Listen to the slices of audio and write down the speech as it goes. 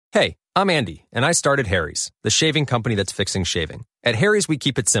Hey, I'm Andy, and I started Harry's, the shaving company that's fixing shaving. At Harry's, we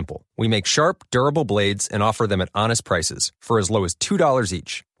keep it simple. We make sharp, durable blades and offer them at honest prices for as low as $2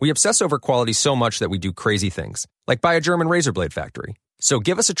 each. We obsess over quality so much that we do crazy things, like buy a German razor blade factory. So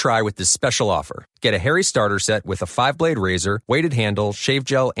give us a try with this special offer. Get a Harry starter set with a 5-blade razor, weighted handle, shave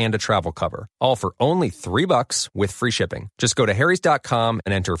gel, and a travel cover. All for only $3 with free shipping. Just go to harrys.com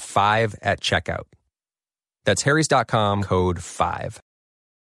and enter 5 at checkout. That's harrys.com, code 5.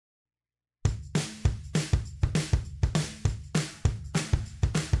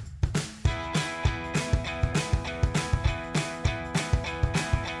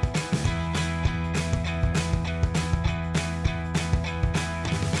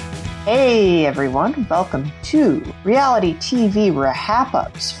 Hey everyone, welcome to Reality TV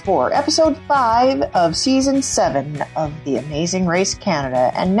Wrap-Ups for Episode 5 of Season 7 of The Amazing Race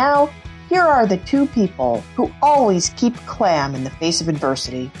Canada. And now, here are the two people who always keep clam in the face of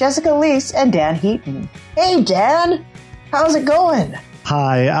adversity, Jessica Liese and Dan Heaton. Hey Dan, how's it going?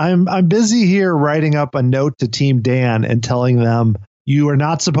 Hi, I'm busy here writing up a note to Team Dan and telling them you are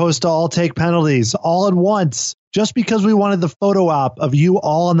not supposed to all take penalties all at once. Just because we wanted the photo op of you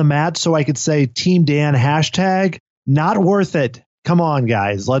all on the mat so I could say Team Dan hashtag, not worth it. Come on,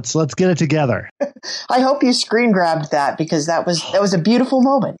 guys. Let's get it together. I hope you screen grabbed that because that was a beautiful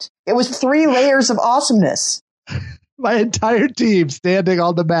moment. It was 3 layers of awesomeness. My entire team standing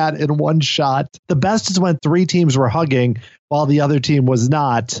on the mat in one shot. The best is when 3 teams were hugging while the other team was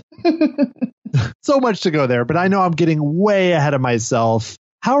not. So much to go there, but I know I'm getting way ahead of myself.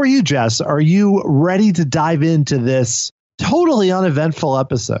 How are you, Jess? Are you ready to dive into this totally uneventful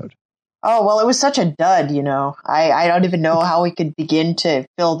episode? Oh, well, it was such a dud, you know. I don't even know how we could begin to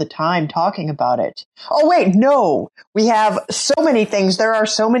fill the time talking about it. Oh, wait, no. We have so many things. There are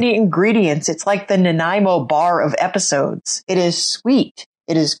so many ingredients. It's like the Nanaimo bar of episodes. It is sweet.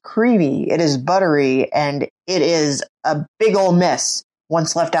 It is creamy. It is buttery. And it is a big old mess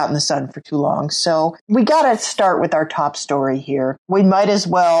once left out in the sun for too long. So we got to start with our top story here. We might as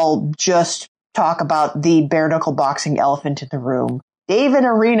well just talk about the bare knuckle boxing elephant in the room. Dave and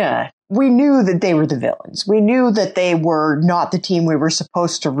Arena, we knew that they were the villains. We knew that they were not the team we were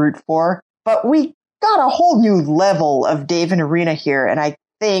supposed to root for, but we got a whole new level of Dave and Arena here. And I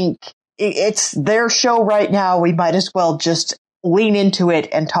think it's their show right now. We might as well just lean into it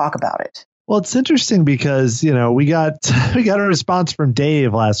and talk about it. Well, it's interesting because, you know, we got a response from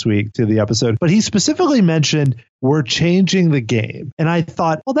Dave last week to the episode, but he specifically mentioned we're changing the game. And I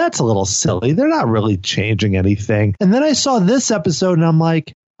thought, well, that's a little silly. They're not really changing anything. And then I saw this episode and I'm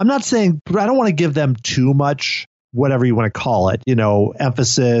like, I'm not saying I don't want to give them too much, whatever you want to call it, you know,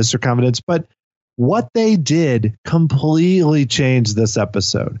 emphasis or confidence, but what they did completely changed this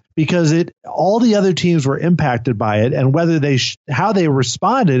episode because all the other teams were impacted by it, and whether how they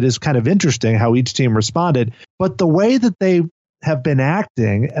responded is kind of interesting, how each team responded. But the way that they have been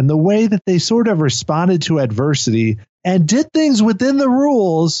acting and the way that they sort of responded to adversity and did things within the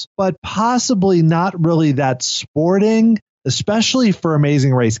rules, but possibly not really that sporting, especially for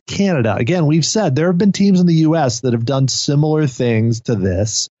Amazing Race Canada. Again, we've said there have been teams in the U.S. that have done similar things to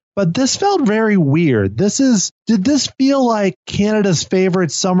this. But this felt very weird. Did this feel like Canada's favorite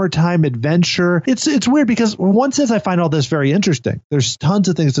summertime adventure? It's weird because in one sense I find all this very interesting. There's tons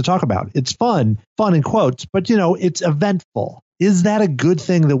of things to talk about. It's fun in quotes, but you know, it's eventful. Is that a good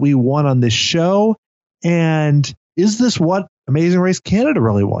thing that we want on this show? And is this what Amazing Race Canada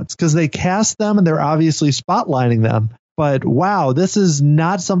really wants? Because they cast them and they're obviously spotlighting them. But wow, this is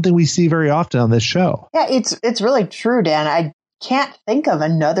not something we see very often on this show. Yeah, it's really true, Dan. I can't think of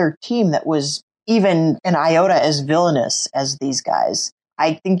another team that was even an iota as villainous as these guys.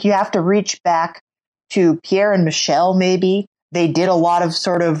 I think you have to reach back to Pierre and Michelle, maybe. They did a lot of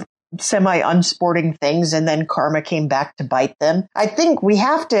sort of semi-unsporting things, and then karma came back to bite them. I think we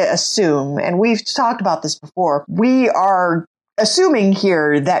have to assume, and we've talked about this before, we are assuming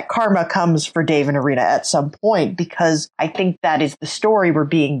here that karma comes for Dave and Arena at some point, because I think that is the story we're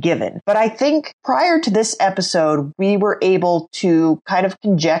being given. But I think prior to this episode, we were able to kind of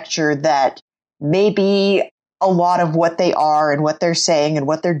conjecture that maybe a lot of what they are and what they're saying and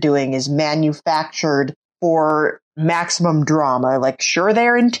what they're doing is manufactured for maximum drama. Like, sure,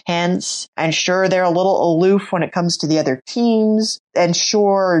 they're intense, and sure, they're a little aloof when it comes to the other teams, and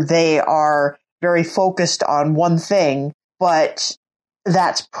sure, they are very focused on one thing, but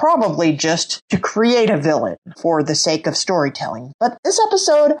that's probably just to create a villain for the sake of storytelling. But this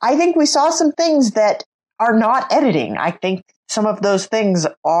episode, I think we saw some things that are not editing. I think some of those things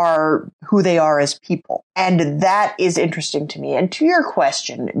are who they are as people. And that is interesting to me. And to your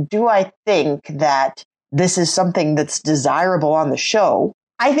question, do I think that this is something that's desirable on the show?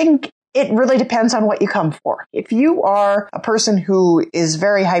 I think it really depends on what you come for. If you are a person who is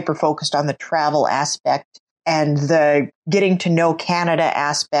very hyper-focused on the travel aspect and the getting to know Canada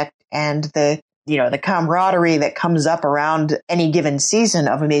aspect and the camaraderie that comes up around any given season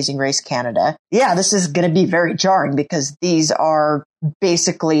of Amazing Race Canada, yeah, this is going to be very jarring because these are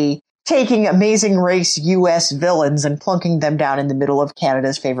basically taking Amazing Race US villains and plunking them down in the middle of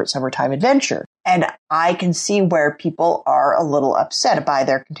Canada's favorite summertime adventure. And I can see where people are a little upset by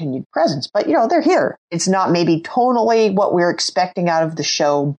their continued presence. But, they're here. It's not maybe tonally what we're expecting out of the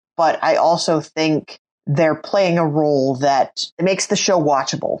show, but I also think they're playing a role that makes the show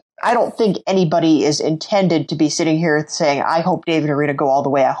watchable. I don't think anybody is intended to be sitting here saying, I hope Dave and Irina go all the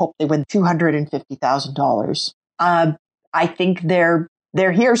way. I hope they win $250,000. I think they're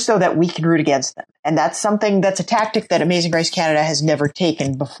here so that we can root against them. And that's a tactic that Amazing Race Canada has never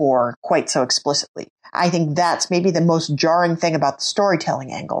taken before quite so explicitly. I think that's maybe the most jarring thing about the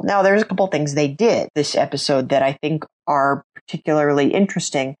storytelling angle. Now, there's a couple things they did this episode that I think are particularly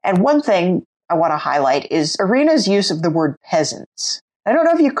interesting. And one thing I want to highlight is Irina's use of the word peasants. I don't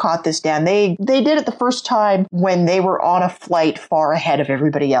know if you caught this, Dan. They did it the first time when they were on a flight far ahead of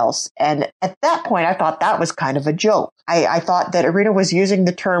everybody else. And at that point, I thought that was kind of a joke. I thought that Irina was using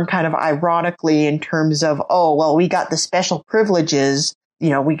the term kind of ironically in terms of, oh, well, we got the special privileges.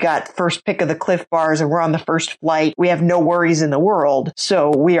 We got first pick of the Cliff Bars and we're on the first flight. We have no worries in the world.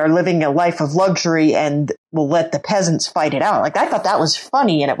 So we are living a life of luxury and we'll let the peasants fight it out. Like, I thought that was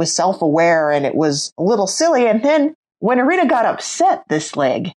funny and it was self-aware and it was a little silly. And then when Irina got upset this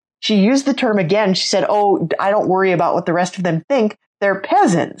leg, she used the term again. She said, oh, I don't worry about what the rest of them think. They're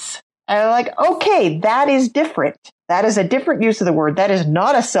peasants. And I'm like, okay, that is different. That is a different use of the word. That is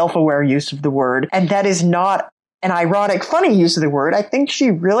not a self-aware use of the word. And that is not an ironic, funny use of the word. I think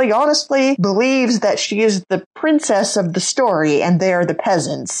she really honestly believes that she is the princess of the story and they are the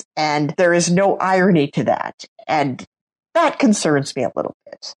peasants. And there is no irony to that. And that concerns me a little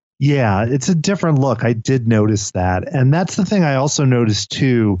bit. Yeah, it's a different look. I did notice that. And that's the thing I also noticed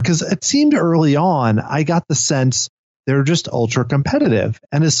too, because it seemed early on, I got the sense they're just ultra competitive.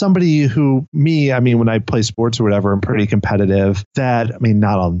 And as somebody when I play sports or whatever, I'm pretty competitive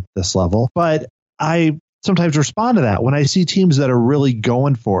not on this level, but I sometimes respond to that when I see teams that are really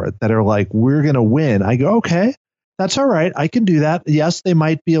going for it, that are like, we're going to win. I go, okay, that's all right. I can do that. Yes, they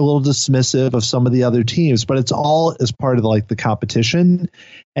might be a little dismissive of some of the other teams, but it's all as part of the competition.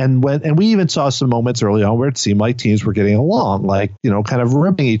 And we even saw some moments early on where it seemed like teams were getting along, kind of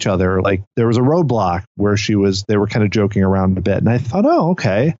ripping each other. Like there was a roadblock where they were kind of joking around a bit. And I thought, oh,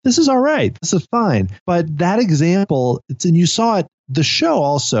 okay, this is all right. This is fine. But that example, and you saw it, the show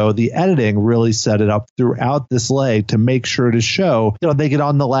also, the editing really set it up throughout this leg to make sure to show, they get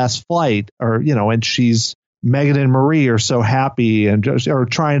on the last flight and Megan and Marie are so happy and are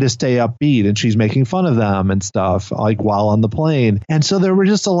trying to stay upbeat and she's making fun of them and stuff while on the plane. And so there were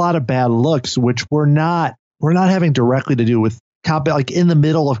just a lot of bad looks, which were not having directly to do with in the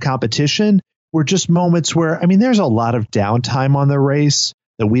middle of competition. Were just moments where, there's a lot of downtime on the race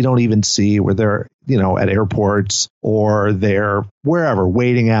that we don't even see, where they're, at airports or they're wherever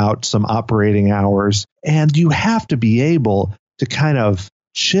waiting out some operating hours. And you have to be able to kind of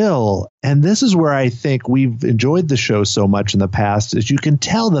chill. And this is where I think we've enjoyed the show so much in the past, is you can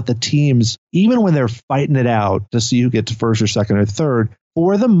tell that the teams, even when they're fighting it out to see who gets first or second or third,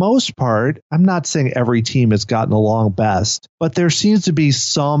 for the most part, I'm not saying every team has gotten along best, but there seems to be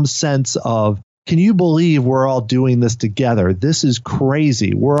some sense of, can you believe we're all doing this together? This is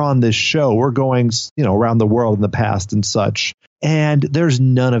crazy. We're on this show. We're going, around the world in the past and such. And there's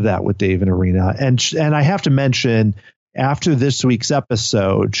none of that with Dave and Irina. And I have to mention, after this week's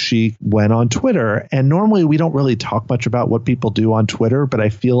episode, she went on Twitter. And normally we don't really talk much about what people do on Twitter, but I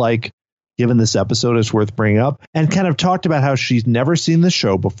feel like given this episode, it's worth bringing up, and kind of talked about how she's never seen the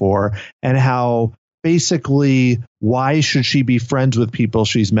show before and how basically why should she be friends with people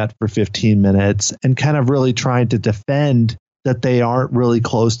she's met for 15 minutes, and kind of really trying to defend that they aren't really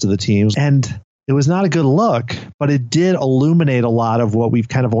close to the teams. And it was not a good look, but it did illuminate a lot of what we've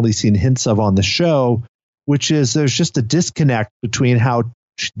kind of only seen hints of on the show, which is there's just a disconnect between how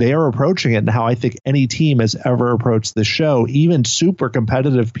they are approaching it and how I think any team has ever approached the show. Even super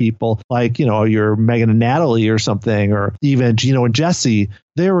competitive people like, your Megan and Natalie or something, or even Gino and Jesse,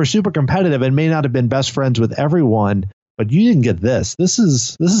 they were super competitive and may not have been best friends with everyone, but you didn't get this. This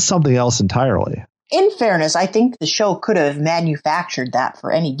is something else entirely. In fairness, I think the show could have manufactured that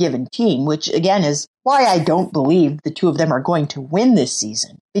for any given team, which again is why I don't believe the two of them are going to win this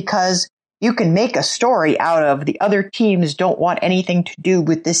season, because you can make a story out of the other teams don't want anything to do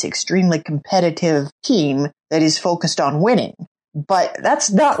with this extremely competitive team that is focused on winning. But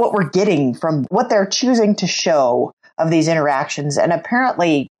that's not what we're getting from what they're choosing to show of these interactions. And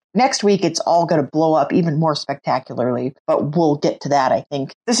apparently next week, it's all going to blow up even more spectacularly, but we'll get to that, I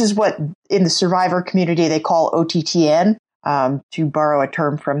think. This is what in the Survivor community they call OTTN, to borrow a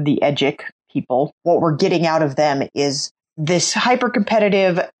term from the EDGIC people. What we're getting out of them is this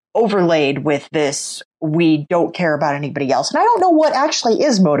hyper-competitive overlaid with this, we don't care about anybody else. And I don't know what actually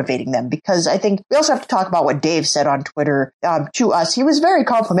is motivating them, because I think we also have to talk about what Dave said on Twitter to us. He was very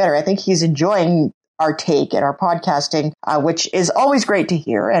complimentary. I think he's enjoying our take and our podcasting, which is always great to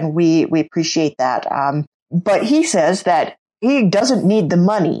hear, and we appreciate that. But he says that he doesn't need the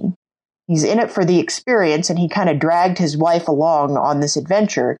money. He's in it for the experience, and he kind of dragged his wife along on this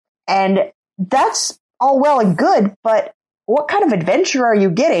adventure. And that's all well and good, but what kind of adventure are you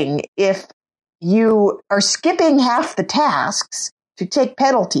getting if you are skipping half the tasks to take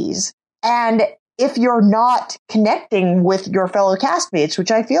penalties, and if you're not connecting with your fellow castmates,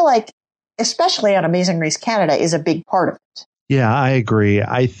 which I feel like, especially on Amazing Race Canada, is a big part of it. Yeah, I agree.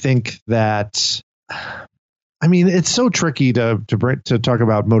 I think that, I mean, it's so tricky to talk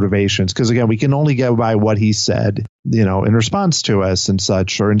about motivations, because again, we can only go by what he said, you know, in response to us and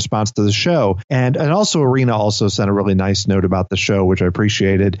such, or in response to the show. And also Arena also sent a really nice note about the show, which I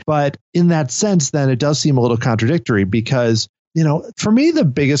appreciated. But in that sense, then it does seem a little contradictory, because, you know, for me, the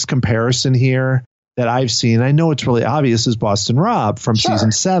biggest comparison here that I've seen, I know it's really obvious, is Boston Rob from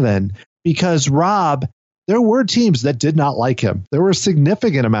season 7, because Rob, there were teams that did not like him. There were a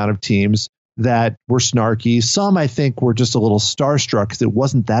significant amount of teams that were snarky. Some, I think, were just a little starstruck because it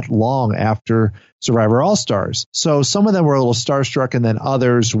wasn't that long after Survivor All-Stars. So some of them were a little starstruck, and then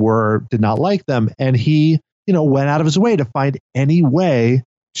others did not like them. And he, you know, went out of his way to find any way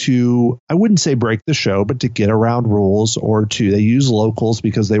to, I wouldn't say break the show, but to get around rules, or they use locals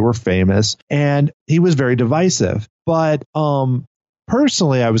because they were famous. And he was very divisive. But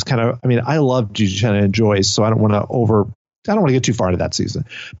personally, I loved Jenna and Joyce, so I don't want to get too far into that season.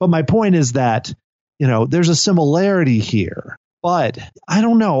 But my point is that, you know, there's a similarity here. But I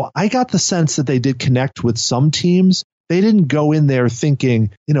don't know. I got the sense that they did connect with some teams. They didn't go in there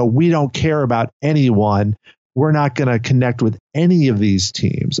thinking, you know, we don't care about anyone. We're not going to connect with any of these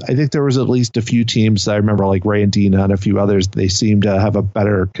teams. I think there was at least a few teams that I remember, like Ray and Dina and a few others, they seemed to have a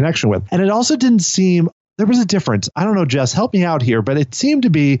better connection with. And it also didn't seem, there was a difference. I don't know, Jess, help me out here, but it seemed to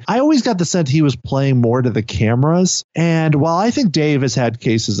be, I always got the sense he was playing more to the cameras. And while I think Dave has had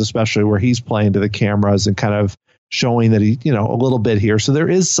cases, especially where he's playing to the cameras and kind of showing that he, you know, a little bit here. So there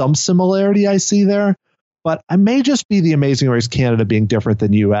is some similarity I see there, but I may just be the Amazing Race Canada being different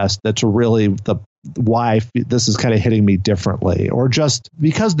than US. That's really why this is kind of hitting me differently, or just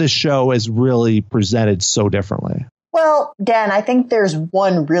because this show is really presented so differently. Well, Dan, I think there's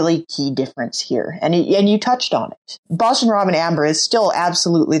one really key difference here, and you touched on it. Boston Rob and Amber is still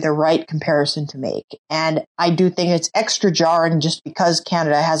absolutely the right comparison to make, and I do think it's extra jarring just because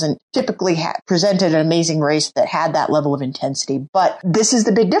Canada hasn't typically presented an Amazing Race that had that level of intensity. But this is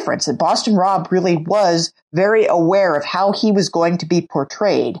the big difference, that Boston Rob really was very aware of how he was going to be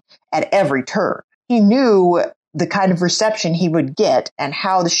portrayed at every turn. He knew the kind of reception he would get and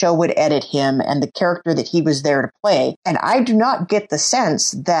how the show would edit him and the character that he was there to play. And I do not get the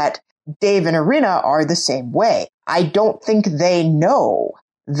sense that Dave and Arena are the same way. I don't think they know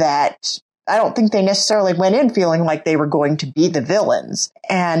that. I don't think they necessarily went in feeling like they were going to be the villains,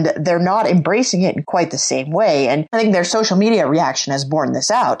 and they're not embracing it in quite the same way. And I think their social media reaction has borne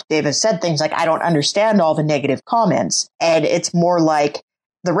this out. Dave has said things like, I don't understand all the negative comments. And it's more like,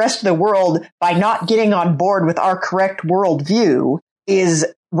 the rest of the world, by not getting on board with our correct worldview, is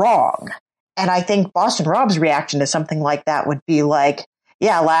wrong. And I think Boston Rob's reaction to something like that would be like,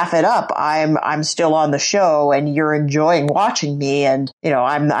 yeah, laugh it up. I'm still on the show and you're enjoying watching me. And, you know,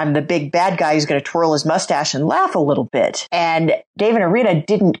 I'm the big bad guy who's going to twirl his mustache and laugh a little bit. And Dave and Arena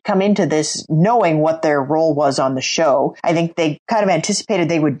didn't come into this knowing what their role was on the show. I think they kind of anticipated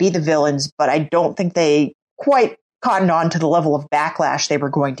they would be the villains, but I don't think they quite cottoned on to the level of backlash they were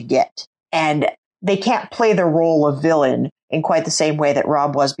going to get. And they can't play the role of villain in quite the same way that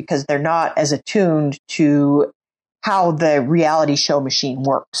Rob was, because they're not as attuned to how the reality show machine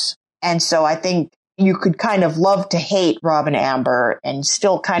works. And so I think you could kind of love to hate Rob and Amber and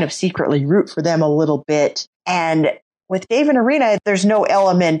still kind of secretly root for them a little bit. And with Dave and Arena, there's no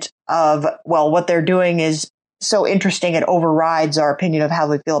element of, well, what they're doing is so interesting it overrides our opinion of how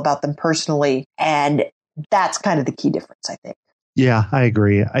we feel about them personally. And that's kind of the key difference, I think. Yeah, I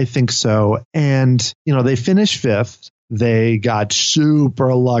agree. I think so. And, you know, they finished 5th. They got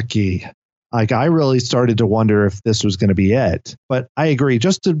super lucky. Like, I really started to wonder if this was going to be it. But I agree.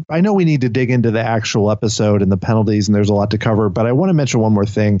 I know we need to dig into the actual episode and the penalties, and there's a lot to cover. But I want to mention one more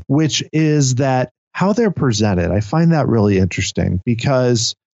thing, which is that how they're presented. I find that really interesting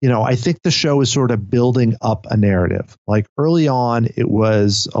because, I think the show is sort of building up a narrative. Like early on, it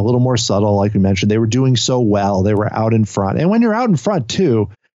was a little more subtle. Like we mentioned, they were doing so well. They were out in front. And when you're out in front, too,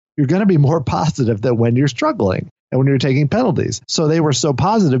 you're going to be more positive than when you're struggling and when you're taking penalties. So they were so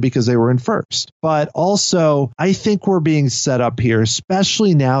positive because they were in first. But also, I think we're being set up here,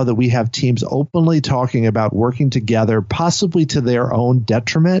 especially now that we have teams openly talking about working together, possibly to their own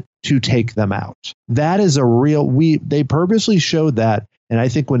detriment, to take them out. That is a real, they purposely showed that. And I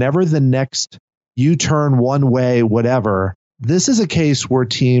think whenever the next U-turn one way, whatever, this is a case where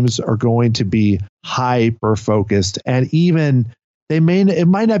teams are going to be hyper focused, and even it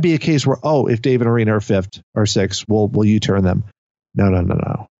might not be a case where, if Dave and Arena are fifth or sixth, we'll U-turn them.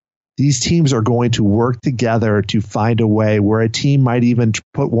 No. These teams are going to work together to find a way where a team might even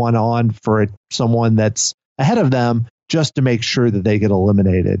put one on for someone that's ahead of them just to make sure that they get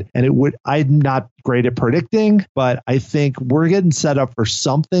eliminated. And I'm not great at predicting, but I think we're getting set up for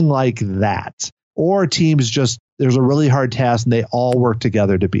something like that. Or teams there's a really hard task and they all work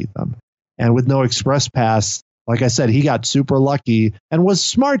together to beat them. And with no express pass, like I said, he got super lucky and was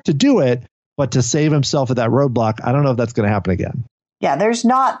smart to do it, but to save himself at that roadblock, I don't know if that's going to happen again. Yeah, there's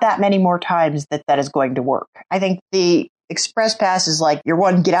not that many more times that is going to work. I think the express pass is like your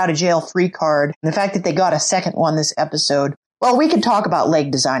one get out of jail free card. And the fact that they got a second one this episode, well, we can talk about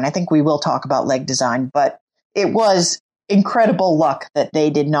leg design. I think we will talk about leg design, but it was incredible luck that they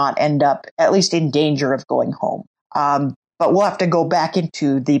did not end up at least in danger of going home. But we'll have to go back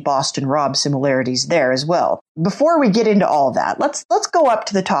into the Boston Rob similarities there as well. Before we get into all of that, let's go up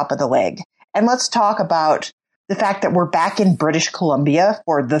to the top of the leg and let's talk about the fact that we're back in British Columbia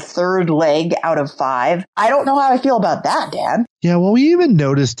for the third leg out of 5. I don't know how I feel about that, Dan. Yeah, well, we even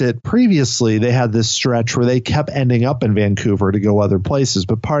noticed it previously. They had this stretch where they kept ending up in Vancouver to go other places.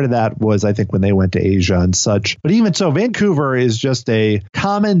 But part of that was, I think, when they went to Asia and such. But even so, Vancouver is just a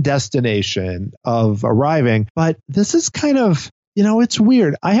common destination of arriving. But this is kind of, it's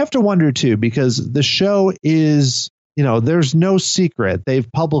weird. I have to wonder, too, because the show is, there's no secret.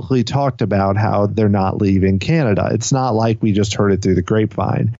 They've publicly talked about how they're not leaving Canada. It's not like we just heard it through the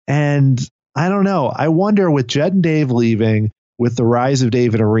grapevine. And I don't know. I wonder, with Jed and Dave leaving, with the rise of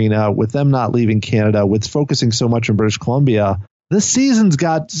Dave and Arena, with them not leaving Canada, with focusing so much on British Columbia, this season's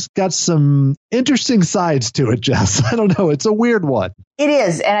got some interesting sides to it, Jess. I don't know. It's a weird one. It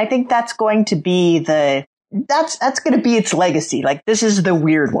is. And I think that's going to be that's going to be its legacy. Like, this is the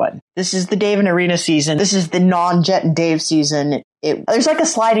weird one. This is the Dave and Arena season. This is the non-Jet and Dave season. There's like a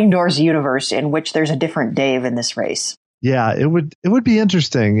sliding doors universe in which there's a different Dave in this race. Yeah, it would be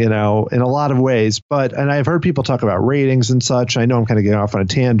interesting, in a lot of ways. And I've heard people talk about ratings and such. I know I'm kind of getting off on a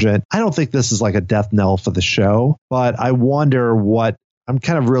tangent. I don't think this is like a death knell for the show, but I wonder I'm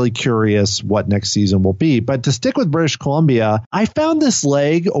kind of really curious what next season will be. But to stick with British Columbia, I found this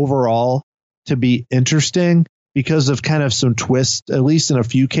leg overall to be interesting because of kind of some twists, at least in a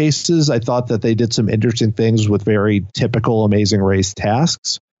few cases. I thought that they did some interesting things with very typical Amazing Race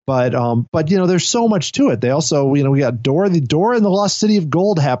tasks. But there's so much to it. They also, we got Door in the Lost City of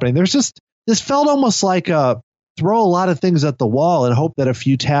Gold happening. This felt almost like throw a lot of things at the wall and hope that a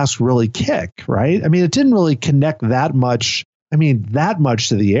few tasks really kick, right? I mean, it didn't really connect that much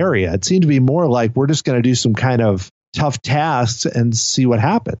to the area. It seemed to be more like we're just going to do some kind of tough tasks and see what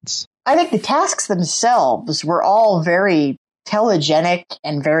happens. I think the tasks themselves were all very telegenic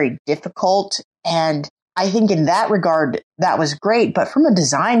and very difficult. And I think in that regard, that was great. But from a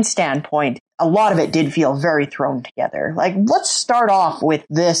design standpoint, a lot of it did feel very thrown together. Like, let's start off with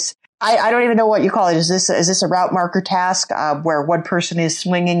this. I don't even know what you call it. Is this a route marker task where one person is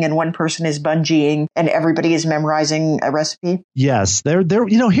swinging and one person is bungeeing and everybody is memorizing a recipe? Yes.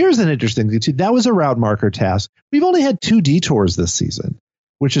 Here's an interesting thing too. That was a route marker task. We've only had 2 detours this season,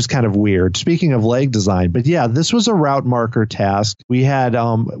 which is kind of weird. Speaking of leg design, but yeah, this was a route marker task. We had the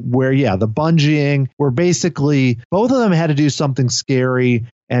bungeeing, where basically both of them had to do something scary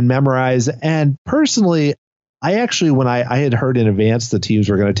and memorize. And personally, I actually, when I had heard in advance the teams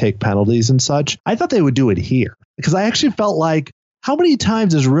were going to take penalties and such, I thought they would do it here, because I actually felt like, how many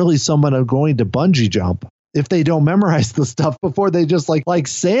times is really someone going to bungee jump if they don't memorize the stuff before they just like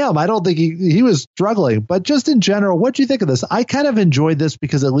Sam? I don't think he was struggling, but just in general, what do you think of this? I kind of enjoyed this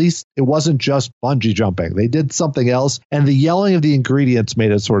because at least it wasn't just bungee jumping. They did something else, and the yelling of the ingredients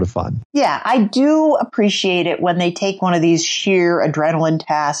made it sort of fun. Yeah, I do appreciate it when they take one of these sheer adrenaline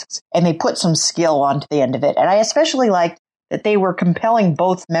tasks and they put some skill onto the end of it. And I especially liked that they were compelling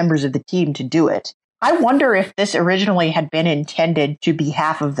both members of the team to do it. I wonder if this originally had been intended to be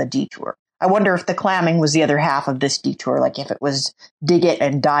half of the detour. I wonder if the clamming was the other half of this detour, like if it was dig it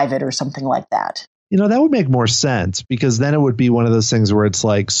and dive it or something like that. That would make more sense, because then it would be one of those things where it's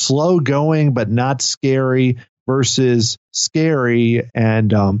like slow going but not scary versus scary.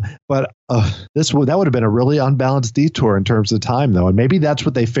 And that would have been a really unbalanced detour in terms of time, though. And maybe that's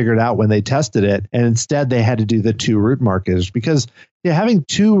what they figured out when they tested it. And instead they had to do the 2 route markers, because having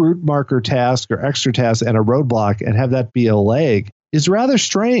 2 route marker tasks or extra tasks and a roadblock and have that be a leg is rather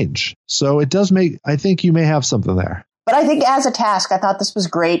strange. So it does I think you may have something there. But I think as a task, I thought this was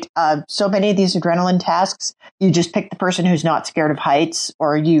great. So many of these adrenaline tasks, you just pick the person who's not scared of heights,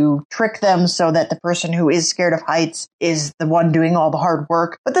 or you trick them so that the person who is scared of heights is the one doing all the hard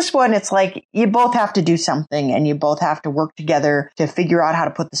work. But this one, it's like you both have to do something and you both have to work together to figure out how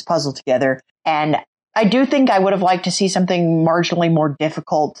to put this puzzle together. And I do think I would have liked to see something marginally more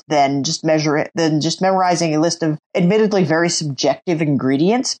difficult than just memorizing a list of admittedly very subjective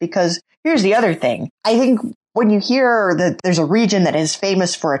ingredients. Because here's the other thing. I think when you hear that there's a region that is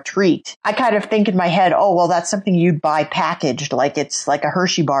famous for a treat, I kind of think in my head, oh, well, that's something you'd buy packaged, like it's like a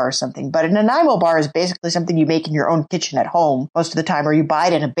Hershey bar or something. But a Nanaimo bar is basically something you make in your own kitchen at home most of the time, or you buy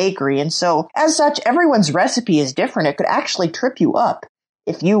it in a bakery. And so as such, everyone's recipe is different. It could actually trip you up.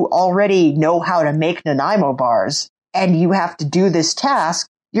 If you already know how to make Nanaimo bars and you have to do this task,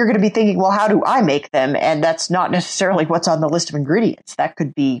 you're going to be thinking, well, how do I make them? And that's not necessarily what's on the list of ingredients. That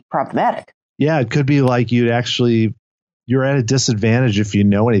could be problematic. Yeah, it could be like you're at a disadvantage if you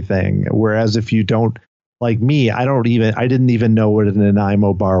know anything. Whereas if you don't, like me, I didn't even know what a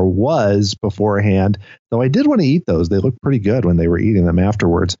Nanaimo bar was beforehand, though I did want to eat those. They looked pretty good when they were eating them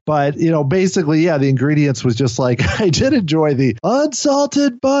afterwards. But, basically, the ingredients was just like, I did enjoy the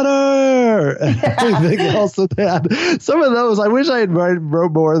unsalted butter and everything else with that. Some of those, I wish I had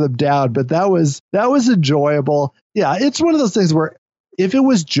wrote more of them down, but that was enjoyable. Yeah, it's one of those things where if it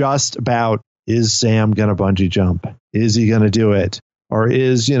was just about, is Sam going to bungee jump? Is he going to do it? Or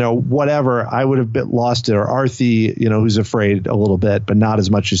is, whatever, I would have lost it. Or Arthi, who's afraid a little bit, but not as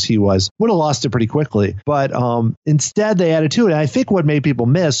much as he was, would have lost it pretty quickly. But instead, they added to it. And I think what made people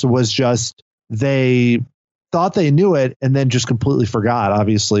miss was just they thought they knew it and then just completely forgot,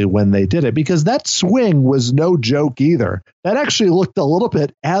 obviously, when they did it. Because that swing was no joke either. That actually looked a little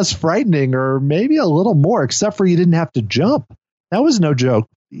bit as frightening, or maybe a little more, except for you didn't have to jump. That was no joke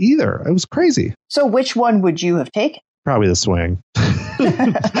either. It was crazy. So which one would you have taken? Probably the swing.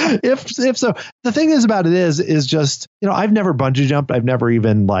 if so, the thing is about it is just, I've never bungee jumped. I've never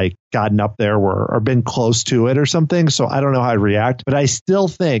even gotten up there or been close to it or something. So I don't know how I'd react, but I still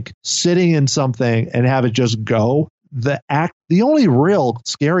think sitting in something and have it just go, the only real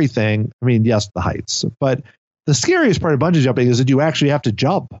scary thing, yes, the heights, but the scariest part of bungee jumping is that you actually have to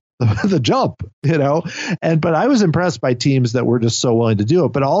jump. The jump, but I was impressed by teams that were just so willing to do it.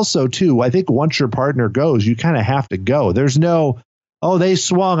 But also, too, I think once your partner goes, you kind of have to go. There's no, they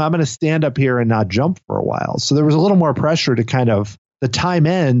swung, I'm going to stand up here and not jump for a while. So there was a little more pressure to the time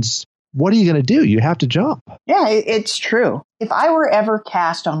ends. What are you going to do? You have to jump. Yeah, it's true. If I were ever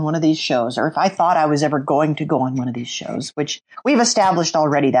cast on one of these shows, or if I thought I was ever going to go on one of these shows, which we've established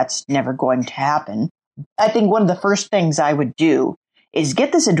already that's never going to happen, I think one of the first things I would do is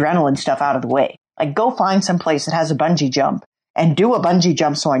get this adrenaline stuff out of the way. Go find some place that has a bungee jump and do a bungee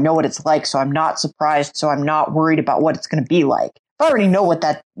jump so I know what it's like, so I'm not surprised, so I'm not worried about what it's going to be like. If I already know what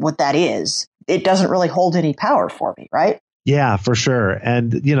that is, it doesn't really hold any power for me, right? Yeah, for sure.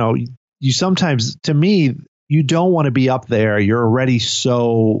 And, you sometimes, to me, you don't want to be up there. You're already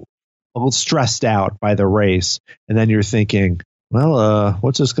so stressed out by the race. And then you're thinking, well,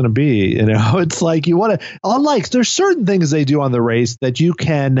 what's this going to be? It's like you want to, there's certain things they do on the race that you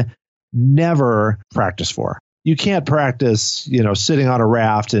can never practice for. You can't practice, sitting on a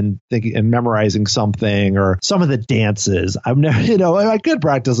raft and thinking and memorizing something, or some of the dances. I've never, I could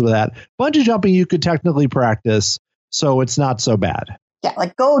practice with that. Bungee jumping, you could technically practice, so it's not so bad. Yeah,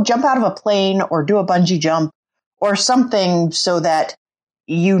 go jump out of a plane or do a bungee jump or something so that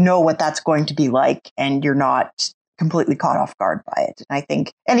you know what that's going to be like and you're not completely caught off guard by it. And I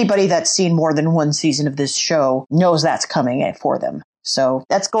think anybody that's seen more than one season of this show knows that's coming for them. So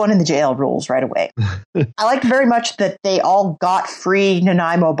that's going in the jail rules right away. I liked very much that they all got free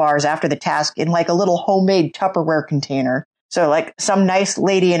Nanaimo bars after the task in a little homemade Tupperware container. So some nice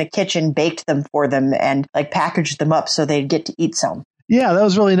lady in a kitchen baked them for them and packaged them up so they'd get to eat some. Yeah, that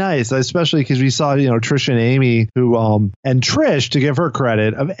was really nice, especially because we saw, Trish and Amy, who, and Trish, to give her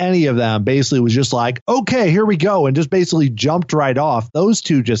credit, of any of them, basically was just like, okay, here we go, and just basically jumped right off. Those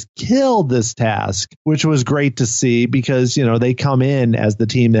two just killed this task, which was great to see because, they come in as the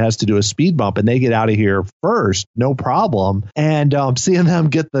team that has to do a speed bump and they get out of here first, no problem. And seeing them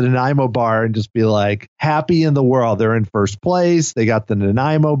get the Nanaimo bar and just be like happy in the world. They're in first place. They got the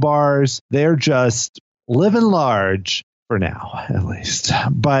Nanaimo bars. They're just living large. For now, at least.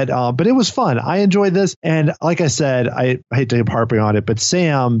 But it was fun. I enjoyed this. And like I said, I hate to keep harping on it, but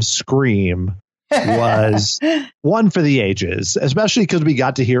Sam's scream was one for the ages, especially because we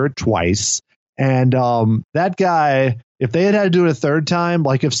got to hear it twice. And that guy, if they had to do it a third time,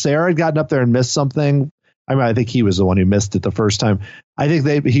 like if Sarah had gotten up there and missed something, I think he was the one who missed it the first time. I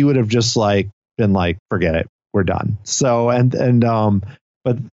think he would have just been like, forget it, we're done. So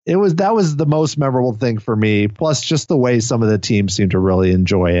but that was the most memorable thing for me. Plus, just the way some of the teams seemed to really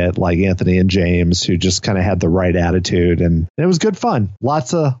enjoy it, like Anthony and James, who just kind of had the right attitude, and it was good fun.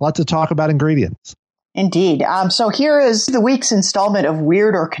 Lots of talk about ingredients. Indeed. So here is the week's installment of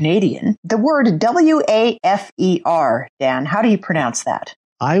Weird or Canadian. The word WAFER. Dan, how do you pronounce that?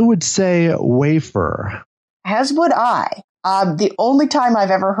 I would say wafer. As would I. The only time I've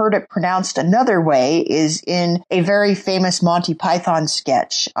ever heard it pronounced another way is in a very famous Monty Python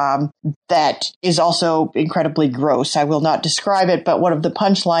sketch that is also incredibly gross. I will not describe it, but one of the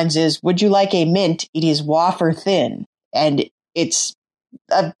punchlines is, would you like a mint? It is wafer thin. And it's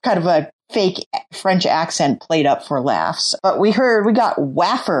a kind of a fake French accent played up for laughs. But we got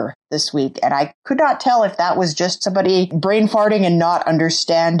wafer this week, and I could not tell if that was just somebody brain farting and not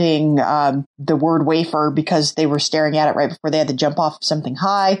understanding the word wafer because they were staring at it right before they had to jump off of something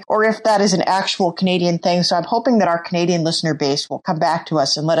high, or if that is an actual Canadian thing. So I'm hoping that our Canadian listener base will come back to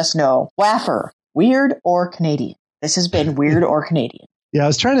us and let us know. Wafer, weird or Canadian? This has been Weird or Canadian. Yeah, I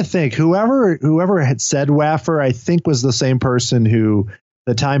was trying to think. Whoever had said wafer, I think was the same person who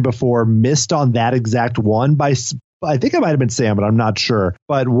the time before missed on that exact one by, I think it might have been Sam, but I'm not sure.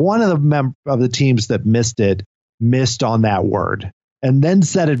 But one of the teams that missed on that word and then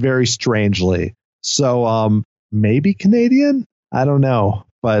said it very strangely. So maybe Canadian? I don't know,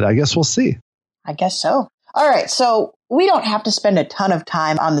 but I guess we'll see. I guess so. All right. So we don't have to spend a ton of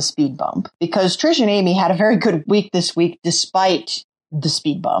time on the speed bump because Trish and Amy had a very good week this week despite the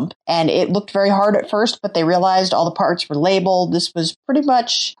speed bump. And it looked very hard at first, but they realized all the parts were labeled. This was pretty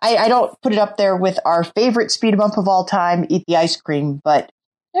much, I don't put it up there with our favorite speed bump of all time, Eat the Ice Cream, but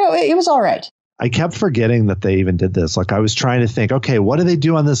it was all right. I kept forgetting that they even did this. Like I was trying to think, okay, what do they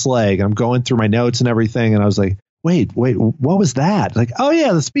do on this leg? And I'm going through my notes and everything. And I was like, wait, what was that? Like, oh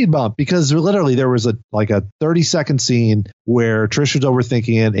yeah, the speed bump. Because literally there was a 30-second scene where Trish was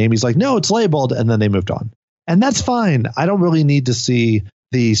overthinking it. Amy's like, no, it's labeled. And then they moved on. And that's fine. I don't really need to see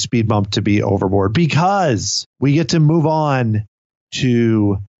the speed bump to be overboard because we get to move on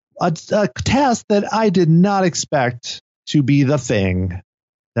to a task that I did not expect to be the thing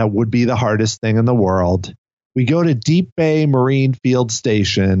that would be the hardest thing in the world. We go to Deep Bay Marine Field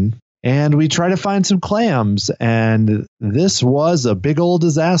Station and we try to find some clams. And this was a big old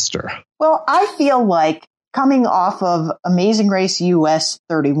disaster. Well, I feel like coming off of Amazing Race US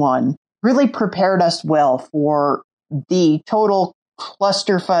 31, really prepared us well for the total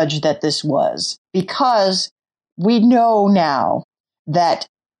cluster fudge that this was, because we know now that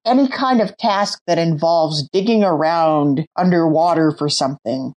any kind of task that involves digging around underwater for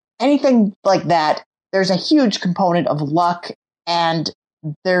something, anything like that, there's a huge component of luck, and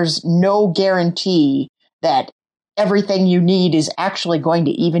there's no guarantee that everything you need is actually going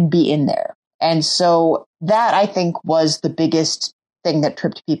to even be in there. And so that, I think, was the biggest thing that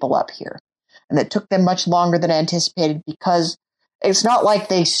tripped people up here. And it took them much longer than anticipated because it's not like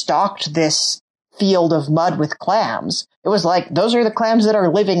they stocked this field of mud with clams. It was like, those are the clams that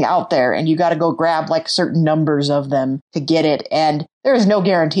are living out there, and you got to go grab like certain numbers of them to get it. And there is no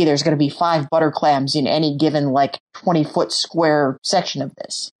guarantee there's going to be 5 butter clams in any given like 20-foot square section of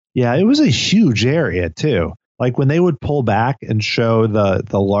this. Yeah, it was a huge area too. Like when they would pull back and show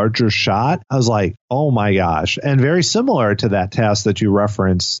the larger shot, I was like, oh my gosh. And very similar to that task that you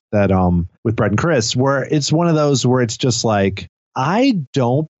referenced that with Brett and Chris, where it's one of those where it's just like, I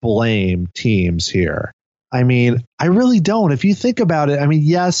don't blame teams here. I mean, I really don't. If you think about it, I mean,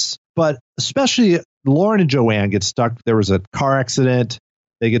 yes, but especially Lauren and Joanne get stuck. There was a car accident.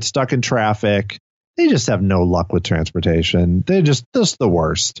 They get stuck in traffic. They just have no luck with transportation. They're just the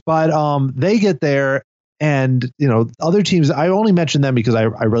worst. But they get there. And, you know, other teams, I only mention them because I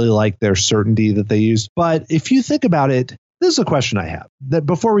really like their certainty that they use. But if you think about it, this is a question I have that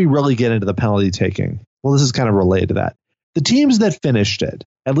before we really get into the penalty taking. Well, this is kind of related to that. The teams that finished it,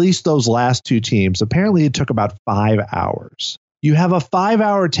 at least those last two teams, apparently it took about 5 hours. You have a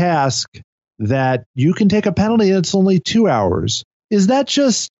 5-hour task that you can take a penalty and it's only 2 hours.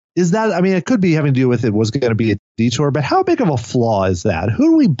 I mean, it could be having to do with it was going to be a detour, but how big of a flaw is that?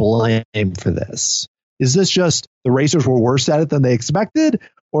 Who do we blame for this? Is this just the racers were worse at it than they expected?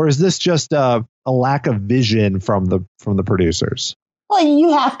 Or is this just a lack of vision from the producers? Well,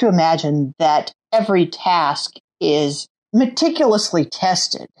 you have to imagine that every task is meticulously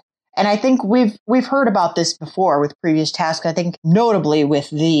tested. And I think we've heard about this before with previous tasks. I think notably with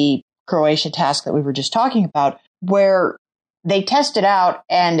the Croatia task that we were just talking about, where they test it out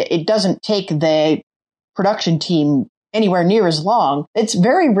and it doesn't take the production team anywhere near as long. It's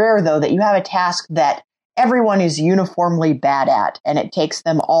very rare, though, that you have a task that everyone is uniformly bad at and it takes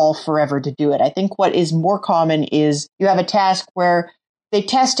them all forever to do it. I think what is more common is you have a task where they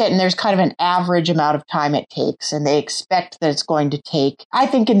test it and there's kind of an average amount of time it takes and they expect that it's going to take, I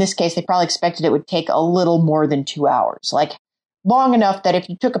think in this case, they probably expected it would take a little more than 2 hours, like long enough that if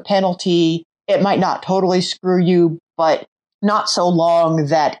you took a penalty, it might not totally screw you, but not so long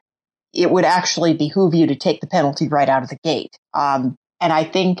that it would actually behoove you to take the penalty right out of the gate. And I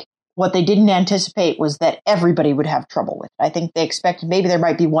think what they didn't anticipate was that everybody would have trouble with it. I think they expected maybe there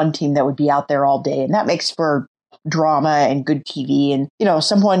might be one team that would be out there all day, and that makes for drama and good TV. And,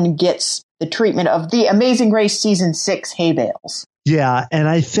 someone gets the treatment of the Amazing Race Season 6 hay bales. Yeah, and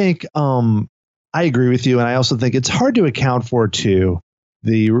I think I agree with you. And I also think it's hard to account for, too,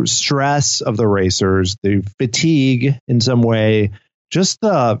 the stress of the racers, the fatigue in some way, just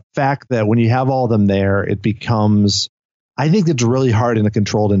the fact that when you have all of them there, it becomes, I think it's really hard in a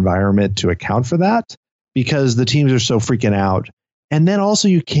controlled environment to account for that because the teams are so freaking out. And then also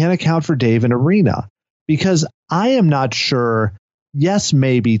you can't account for Dave and Arena because I am not sure. Yes,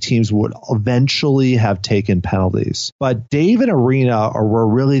 maybe teams would eventually have taken penalties, but Dave and Arena were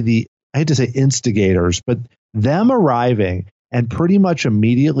really I hate to say instigators, but them arriving and pretty much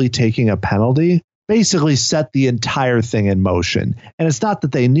immediately taking a penalty basically set the entire thing in motion. And it's not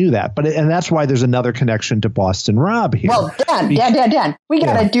that they knew that, and that's why there's another connection to Boston Rob here. Well, Dan, we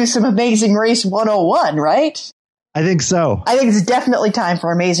got to do some Amazing Race 101, right? I think so. I think it's definitely time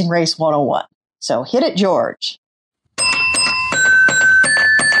for Amazing Race 101. So hit it, George.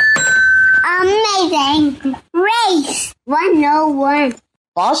 Amazing Race 101.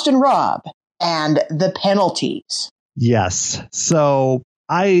 Boston Rob and the penalties. Yes. So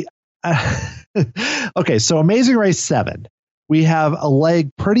okay, so Amazing Race 7. We have a leg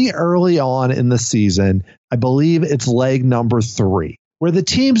pretty early on in the season. I believe it's leg number 3, where the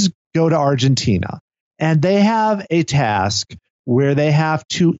teams go to Argentina and they have a task where they have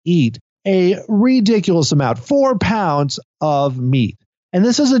to eat a ridiculous amount, 4 pounds of meat. And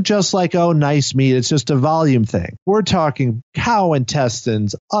this isn't just like, oh, nice meat. It's just a volume thing. We're talking cow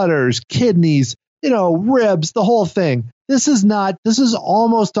intestines, udders, kidneys, ribs, the whole thing. This is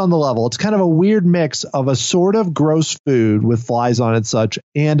almost on the level. It's kind of a weird mix of a sort of gross food with flies on it and such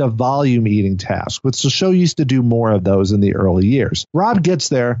and a volume eating task, which the show used to do more of those in the early years. Rob gets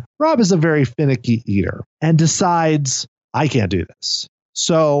there. Rob is a very finicky eater and decides, I can't do this.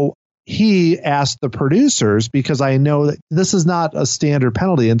 So he asked the producers, because I know that this is not a standard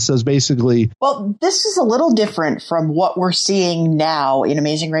penalty, and says basically, well, this is a little different from what we're seeing now in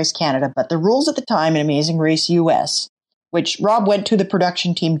Amazing Race Canada, but the rules at the time in Amazing Race US, which Rob went to the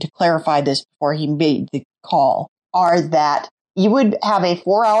production team to clarify this before he made the call, are that you would have a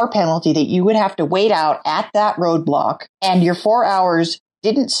 4-hour penalty that you would have to wait out at that roadblock, and your 4 hours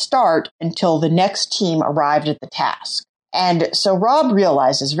didn't start until the next team arrived at the task. And so Rob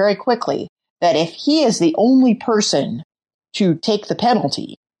realizes very quickly that if he is the only person to take the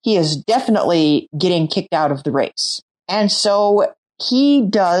penalty, he is definitely getting kicked out of the race. And so he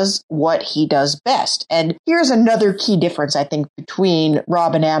does what he does best. And here's another key difference, I think, between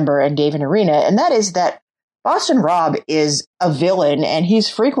Rob and Amber and Dave and Arena, and that is that Boston Rob is a villain, and he's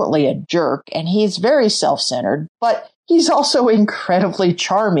frequently a jerk, and he's very self-centered, but he's also incredibly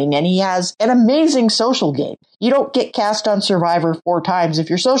charming, and he has an amazing social game. You don't get cast on Survivor 4 times if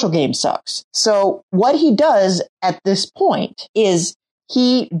your social game sucks. So what he does at this point is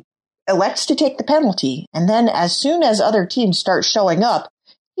he elects to take the penalty, and then as soon as other teams start showing up,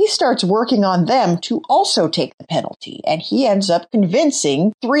 he starts working on them to also take the penalty, and he ends up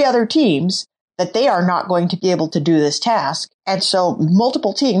convincing 3 other teams that they are not going to be able to do this task, and so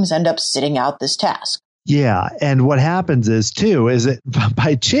multiple teams end up sitting out this task. Yeah. And what happens is that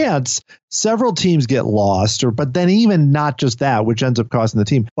by chance, several teams get lost, but then even not just that, which ends up costing the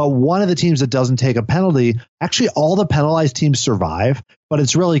team. But one of the teams that doesn't take a penalty, actually all the penalized teams survive, but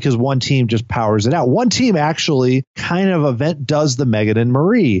it's really because one team just powers it out. One team actually kind of does the Megan and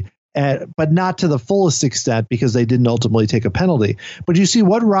Marie, but not to the fullest extent because they didn't ultimately take a penalty. But you see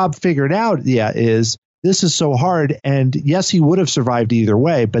what Rob figured out, is this is so hard. And yes, he would have survived either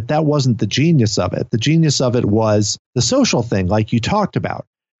way, but that wasn't the genius of it. The genius of it was the social thing, like you talked about.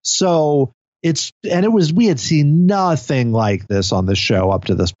 So we had seen nothing like this on the show up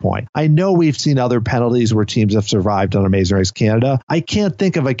to this point. I know we've seen other penalties where teams have survived on Amazing Race Canada. I can't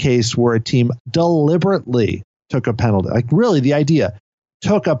think of a case where a team deliberately took a penalty. Like really the idea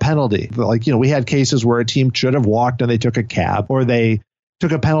took a penalty. Like, we had cases where a team should have walked and they took a cab, or they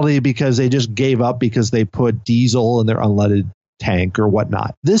took a penalty because they just gave up because they put diesel in their unleaded tank or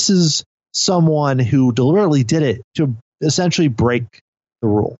whatnot. This is someone who deliberately did it to essentially break the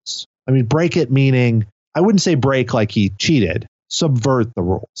rules. I mean, break it meaning, I wouldn't say break like he cheated, subvert the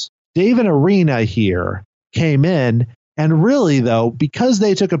rules. Dave and Arena here came in, and really though, because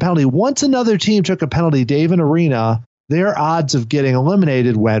they took a penalty, once another team took a penalty, Dave and Arena, their odds of getting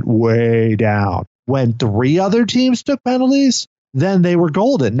eliminated went way down. When 3 other teams took penalties, then they were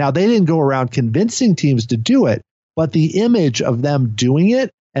golden. Now, they didn't go around convincing teams to do it, but the image of them doing it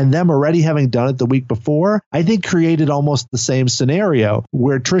and them already having done it the week before, I think created almost the same scenario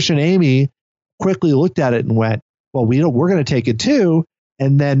where Trish and Amy quickly looked at it and went, well, we're going to take it too.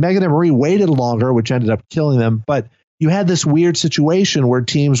 And then Megan and Marie waited longer, which ended up killing them. But you had this weird situation where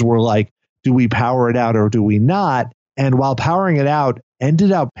teams were like, do we power it out or do we not? And while powering it out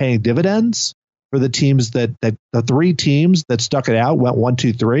ended up paying dividends, for the teams that the 3 teams that stuck it out went 1,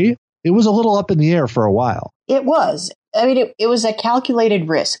 2, 3. It was a little up in the air for a while. It was. I mean, it was a calculated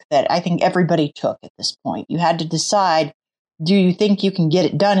risk that I think everybody took at this point. You had to decide, do you think you can get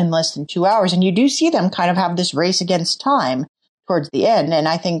it done in less than 2 hours? And you do see them kind of have this race against time towards the end. And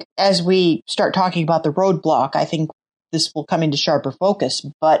I think as we start talking about the roadblock, I think this will come into sharper focus.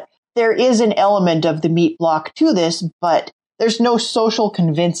 But there is an element of the meat block to this, but there's no social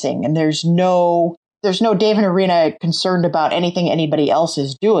convincing, and there's no Dave and Arena concerned about anything anybody else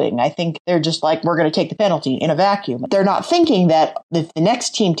is doing. I think they're just like, we're going to take the penalty in a vacuum. They're not thinking that if the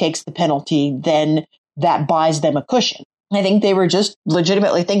next team takes the penalty, then that buys them a cushion. I think they were just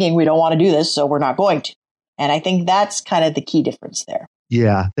legitimately thinking, we don't want to do this, so we're not going to. And I think that's kind of the key difference there.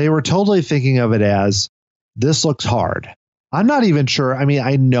 Yeah, they were totally thinking of it as, this looks hard. I'm not even sure. I mean,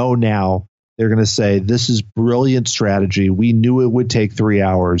 I know now they're going to say, this is brilliant strategy. We knew it would take 3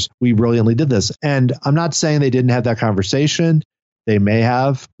 hours. We brilliantly did this. And I'm not saying they didn't have that conversation. They may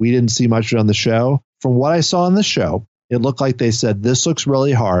have. We didn't see much of it on the show. From what I saw on the show, it looked like they said, this looks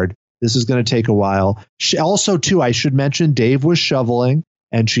really hard. This is going to take a while. Also, too, I should mention Dave was shoveling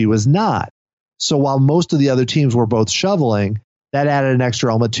and she was not. So while most of the other teams were both shoveling, that added an extra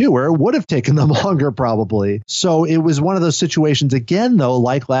element too, where it would have taken them longer probably. So it was one of those situations again, though,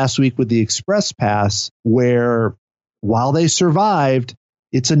 like last week with the Express Pass, where while they survived,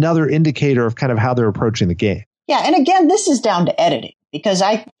 it's another indicator of kind of how they're approaching the game. Yeah. And again, this is down to editing, because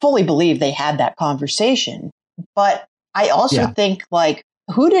I fully believe they had that conversation. But I also think, like,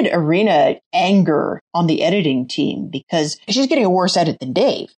 who did Arena anger on the editing team? Because she's getting a worse edit than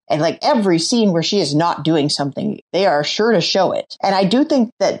Dave. And like every scene where she is not doing something, they are sure to show it. And I do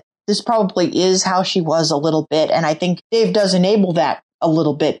think that this probably is how she was a little bit. And I think Dave does enable that a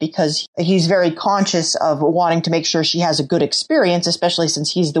little bit because he's very conscious of wanting to make sure she has a good experience, especially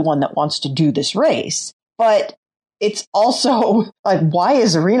since he's the one that wants to do this race. But it's also like, why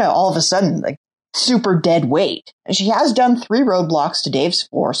is Arena all of a sudden like super dead weight? And she has done 3 roadblocks to Dave's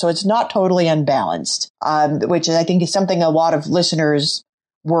 4, so it's not totally unbalanced, which I think is something a lot of listeners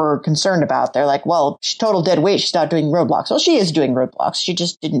were concerned about. They're like, well, she's total dead weight, she's not doing roadblocks. Well, she is doing roadblocks. She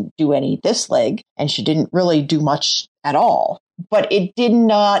just didn't do any this leg, and she didn't really do much at all. But it did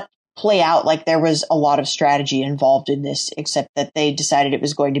not play out like there was a lot of strategy involved in this, except that they decided it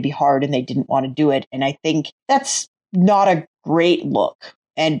was going to be hard and they didn't want to do it. And I think that's not a great look.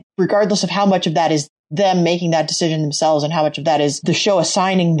 And regardless of how much of that is them making that decision themselves and how much of that is the show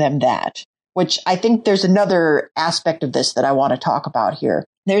assigning them that, which I think there's another aspect of this that I want to talk about here.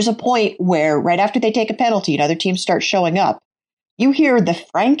 There's a point where right after they take a penalty and other teams start showing up, you hear the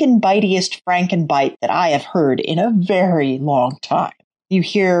frankenbitiest frankenbite that I have heard in a very long time. You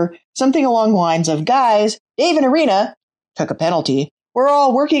hear something along the lines of, guys, Dave and Arena took a penalty. We're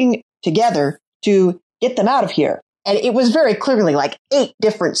all working together to get them out of here. And it was very clearly like 8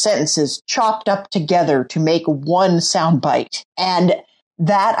 different sentences chopped up together to make one soundbite. And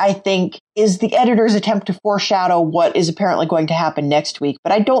that, I think, is the editor's attempt to foreshadow what is apparently going to happen next week.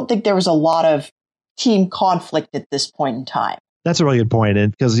 But I don't think there was a lot of team conflict at this point in time. That's a really good point.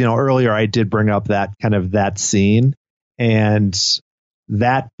 And because, earlier I did bring up that kind of that scene and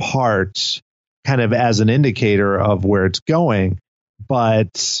that part kind of as an indicator of where it's going.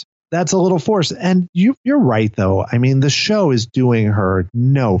 But that's a little forced. And you're right, though. I mean, the show is doing her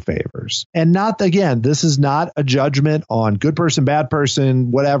no favors. And this is not a judgment on good person, bad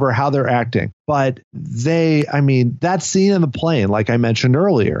person, whatever, how they're acting. But that scene in the plane, like I mentioned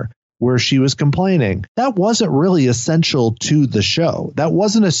earlier, where she was complaining, that wasn't really essential to the show. That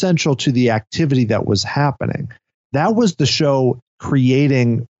wasn't essential to the activity that was happening. That was the show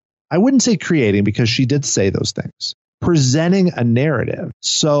creating, I wouldn't say creating because she did say those things, presenting a narrative.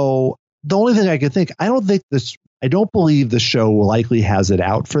 So the only thing I could think, I don't believe the show likely has it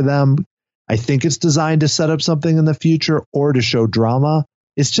out for them. I think it's designed to set up something in the future or to show drama.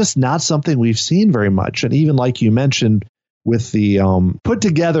 It's just not something we've seen very much. And even like you mentioned with the put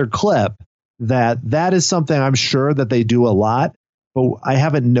together clip, that is something I'm sure that they do a lot, but I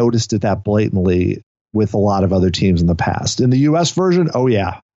haven't noticed it that blatantly with a lot of other teams in the past. In the US version, oh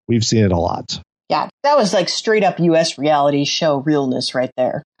yeah, we've seen it a lot. Yeah, that was like straight up U.S. reality show realness right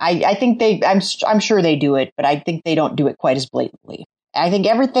there. I think I'm sure they do it, but I think they don't do it quite as blatantly. I think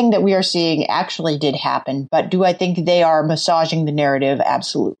everything that we are seeing actually did happen, but do I think they are massaging the narrative?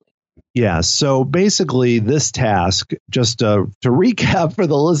 Absolutely. Yeah. So basically this task, just to recap for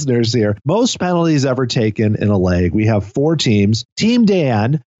the listeners here, most penalties ever taken in a leg. We have 4 teams. Team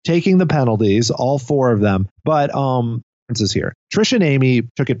Dan taking the penalties, all 4 of them. But is here. Trish and Amy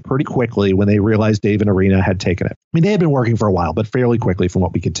took it pretty quickly when they realized Dave and Arena had taken it. I mean, they had been working for a while, but fairly quickly from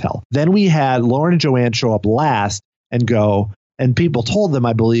what we could tell. Then we had Lauren and Joanne show up last and go, and people told them,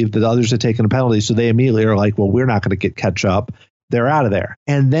 I believe, that others had taken a penalty. So they immediately are like, well, we're not going to catch up. They're out of there.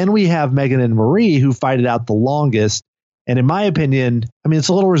 And then we have Megan and Marie who fight it out the longest. And in my opinion, I mean, it's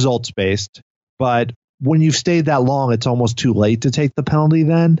a little results based, but when you've stayed that long, it's almost too late to take the penalty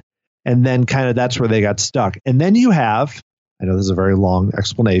then. And then kind of that's where they got stuck. And then you have, I know this is a very long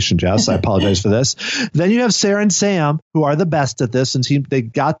explanation, Jess. I apologize for this. Then you have Sarah and Sam, who are the best at this, and they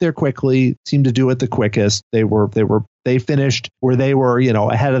got there quickly, seemed to do it the quickest. They finished where they were,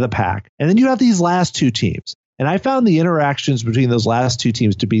 ahead of the pack. And then you have these last 2 teams. And I found the interactions between those last 2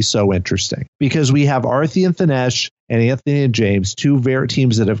 teams to be so interesting because we have Arthi and Thanesh and Anthony and James, 2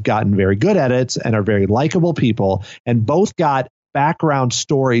 teams that have gotten very good at it and are very likable people, and both got background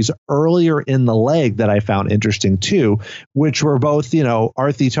stories earlier in the leg that I found interesting too, which were both,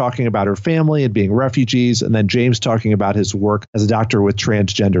 Arthi talking about her family and being refugees, and then James talking about his work as a doctor with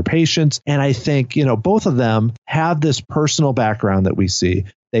transgender patients. And I think, both of them have this personal background that we see.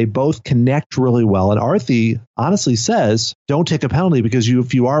 They both connect really well. And Arthi honestly says, don't take a penalty because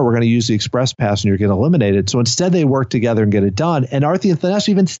if you are, we're going to use the express pass and you're getting eliminated. So instead they work together and get it done. And Arthi and Thanesh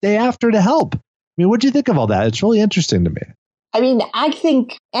even stay after to help. I mean, what do you think of all that? It's really interesting to me. I mean, I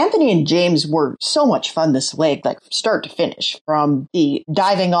think Anthony and James were so much fun this leg, like start to finish, from the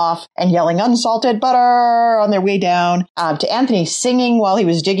diving off and yelling unsalted butter on their way down, to Anthony singing while he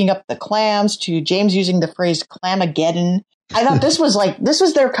was digging up the clams, to James using the phrase Clamageddon. I thought this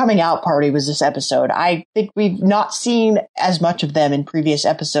was their coming out party, was this episode. I think we've not seen as much of them in previous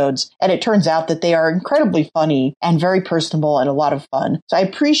episodes, and it turns out that they are incredibly funny and very personable and a lot of fun. So I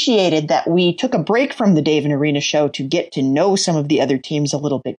appreciated that we took a break from the Dave and Arena show to get to know some of the other teams a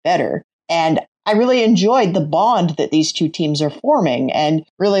little bit better. And I really enjoyed the bond that these 2 teams are forming, and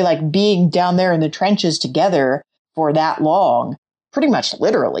really like being down there in the trenches together for that long. Pretty much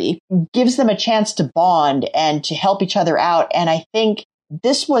literally, gives them a chance to bond and to help each other out. And I think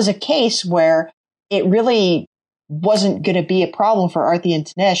this was a case where it really wasn't going to be a problem for Arthi and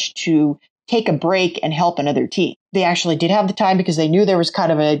Thanesh to take a break and help another team. They actually did have the time because they knew there was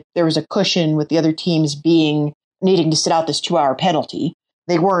a cushion with the other teams needing to sit out this 2-hour penalty.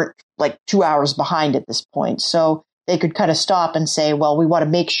 They weren't like 2 hours behind at this point. So they could kind of stop and say, well, we want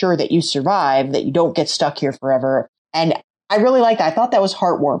to make sure that you survive, that you don't get stuck here forever. And I really liked that. I thought that was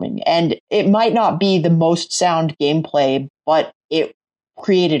heartwarming, and it might not be the most sound gameplay, but it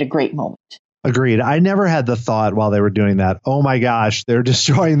created a great moment. Agreed. I never had the thought while they were doing that, oh my gosh, they're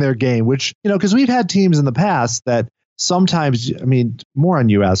destroying their game, which, because we've had teams in the past that sometimes, I mean, more on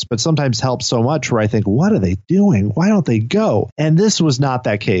US, but sometimes help so much where I think, what are they doing? Why don't they go? And this was not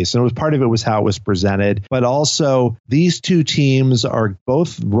that case. And part of it was how it was presented, but also these 2 teams are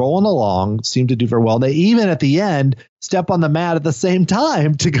both rolling along, seem to do very well. They even at the end step on the mat at the same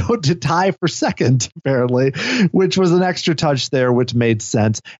time to go to tie for second, apparently, which was an extra touch there, which made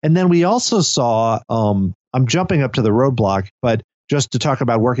sense. And then we also saw, I'm jumping up to the roadblock, but just to talk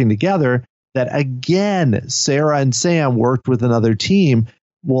about working together, that again, Sarah and Sam worked with another team,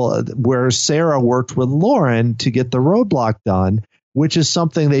 where Sarah worked with Lauren to get the roadblock done, which is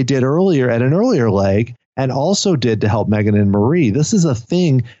something they did earlier at an earlier leg and also did to help Megan and Marie. This is a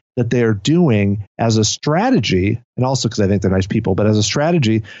thing that they're doing as a strategy, and also because I think they're nice people, but as a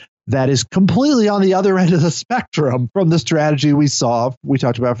strategy that is completely on the other end of the spectrum from the strategy we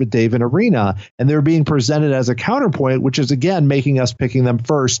talked about for Dave and Arena. And they're being presented as a counterpoint, which is, again, making us picking them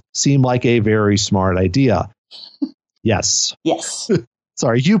first seem like a very smart idea. Yes. Yes.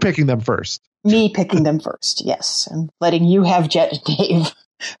 Sorry, you picking them first. Me picking them first, yes. And letting you have Jet and Dave.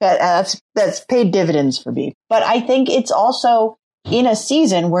 That's paid dividends for me. But I think it's also in a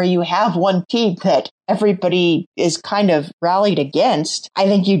season where you have one team that everybody is kind of rallied against. I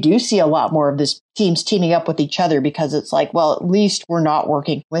think you do see a lot more of this teams teaming up with each other because it's like, well, at least we're not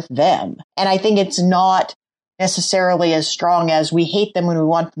working with them. And I think it's not necessarily as strong as we hate them when we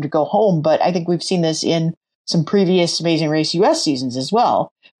want them to go home. But I think we've seen this in some previous Amazing Race US seasons as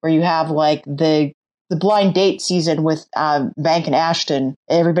well, where you have like the blind date season with Bank and Ashton.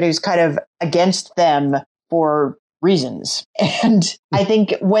 Everybody was kind of against them for reasons. And I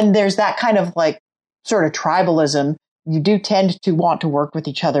think when there's that kind of like sort of tribalism, you do tend to want to work with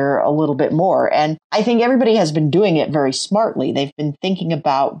each other a little bit more. And I think everybody has been doing it very smartly. They've been thinking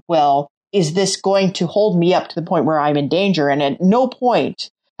about, well, is this going to hold me up to the point where I'm in danger? And at no point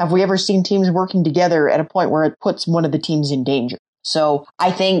have we ever seen teams working together at a point where it puts one of the teams in danger. So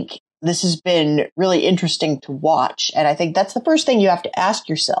I think this has been really interesting to watch. And I think that's the first thing you have to ask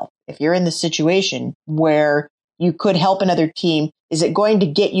yourself. If you're in the situation where you could help another team, is it going to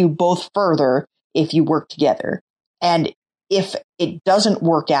get you both further if you work together? And if it doesn't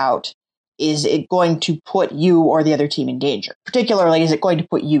work out, is it going to put you or the other team in danger? Particularly, is it going to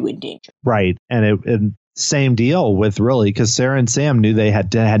put you in danger? Right. And same deal with really, because Sarah and Sam knew they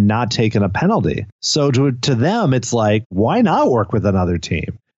had not taken a penalty. So to them, it's like, why not work with another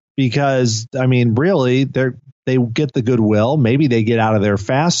team? Because, I mean, really, they get the goodwill. Maybe they get out of there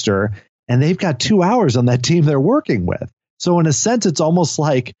faster. And they've got 2 hours on that team they're working with. So in a sense, it's almost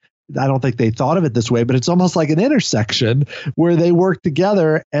like, I don't think they thought of it this way, but it's almost like an intersection where they work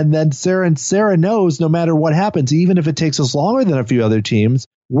together. And then Sarah knows no matter what happens, even if it takes us longer than a few other teams,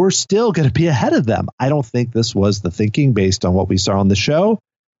 we're still going to be ahead of them. I don't think this was the thinking based on what we saw on the show,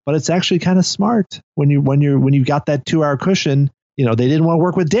 but it's actually kind of smart when you've got that 2 hour cushion. You know, they didn't want to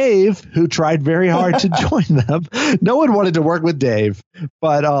work with Dave, who tried very hard to join them. No one wanted to work with Dave.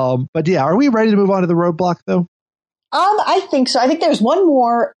 But yeah, are we ready to move on to the roadblock, though? I think so. I think there's one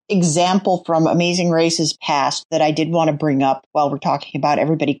more example from Amazing Races past that I did want to bring up while we're talking about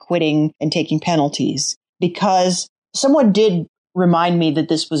everybody quitting and taking penalties, because someone did remind me that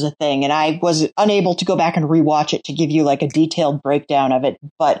this was a thing, and I was unable to go back and rewatch it to give you like a detailed breakdown of it.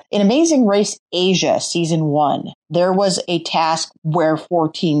 But in Amazing Race Asia Season 1, there was a task where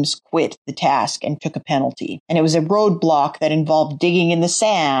 4 teams quit the task and took a penalty. And it was a roadblock that involved digging in the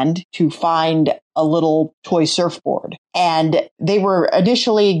sand to find a little toy surfboard. And they were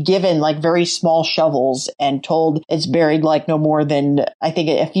initially given like very small shovels and told it's buried like no more than, I think,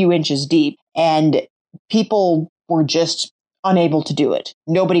 a few inches deep. And people were just unable to do it.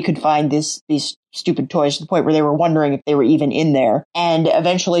 Nobody could find these stupid toys to the point where they were wondering if they were even in there. And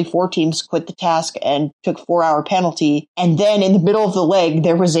eventually 4 teams quit the task and took 4-hour penalty. And then in the middle of the leg,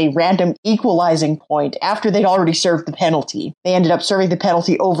 there was a random equalizing point after they'd already served the penalty. They ended up serving the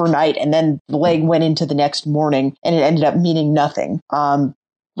penalty overnight, and then the leg went into the next morning, and it ended up meaning nothing,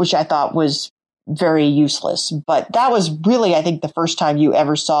 which I thought was very useless. But that was really, I think, the first time you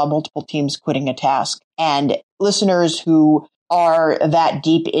ever saw multiple teams quitting a task. And listeners who are that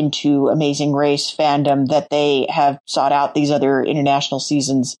deep into Amazing Race fandom that they have sought out these other international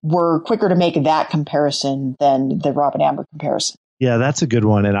seasons were quicker to make that comparison than the Rob and Amber comparison. Yeah, that's a good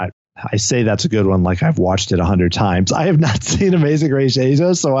one. And I say that's a good one like I've watched it 100 times. I have not seen Amazing Race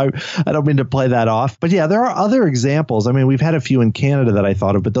Asia, so I don't mean to play that off. But yeah, there are other examples. I mean, we've had a few in Canada that I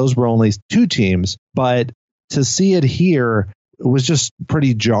thought of, but those were only 2 teams. But to see it here, it was just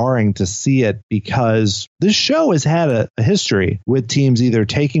pretty jarring to see it, because this show has had a history with teams either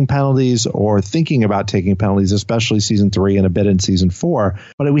taking penalties or thinking about taking penalties, especially season 3 and a bit in season 4.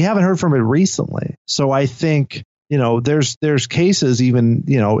 But we haven't heard from it recently. So I think, you know, there's cases even,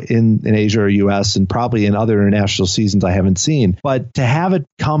 you know, in Asia or US and probably in other international seasons I haven't seen. But to have it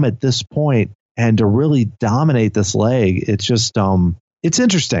come at this point and to really dominate this leg, it's just it's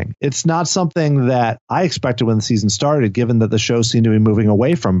interesting. It's not something that I expected when the season started, given that the show seemed to be moving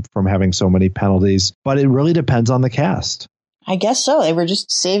away from having so many penalties. But it really depends on the cast. I guess so. They were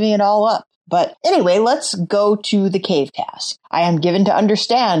just saving it all up. But anyway, let's go to the cave task. I am given to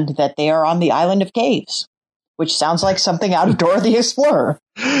understand that they are on the island of caves, which sounds like something out of Dora the Explorer.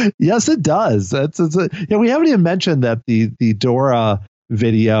 Yes, it does. We haven't even mentioned that the Dora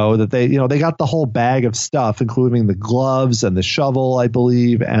video that they got the whole bag of stuff, including the gloves and the shovel, I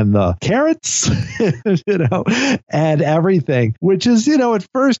believe, and the carrots, and everything, which is, at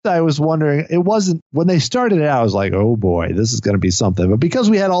first I was wondering, it wasn't, when they started it out, I was like, oh boy, this is going to be something. But because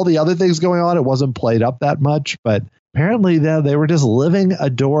we had all the other things going on, it wasn't played up that much. But apparently they were just living a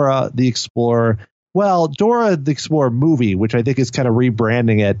Dora the Explorer. Well, Dora the Explorer movie, which I think is kind of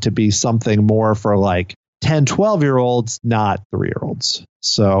rebranding it to be something more for like 10, 12-year-olds, not 3-year-olds.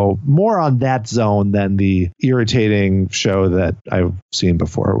 So more on that zone than the irritating show that I've seen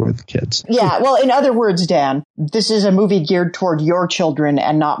before with kids. Yeah, well, in other words, Dan, this is a movie geared toward your children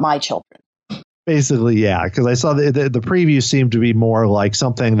and not my children. Basically, yeah, because I saw the preview seemed to be more like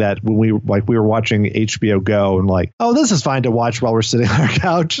something that when we were watching HBO Go and like, oh, this is fine to watch while we're sitting on our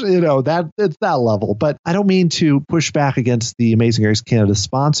couch, that it's that level. But I don't mean to push back against the Amazing Race Canada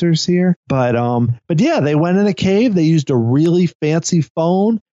sponsors here, but yeah, they went in a cave. They used a really fancy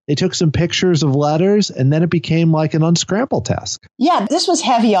phone. They took some pictures of letters, and then it became like an unscramble task. Yeah, this was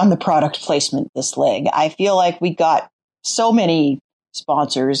heavy on the product placement this leg. I feel like we got so many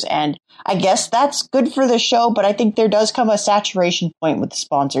sponsors, and I guess that's good for the show, but I think there does come a saturation point with the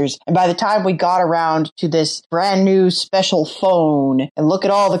sponsors. And by the time we got around to this brand new special phone and look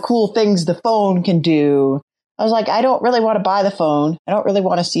at all the cool things the phone can do, I was like, I don't really want to buy the phone. I don't really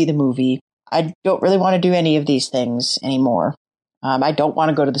want to see the movie. I don't really want to do any of these things anymore. I don't want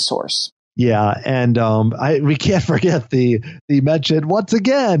to go to the source. Yeah, and we can't forget the mention once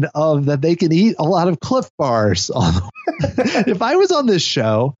again of that they can eat a lot of Cliff Bars. If I was on this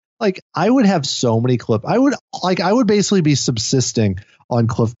show, like I would have so many I would basically be subsisting on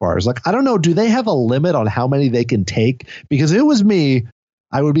Cliff Bars. Like, I don't know, do they have a limit on how many they can take? Because if it was me,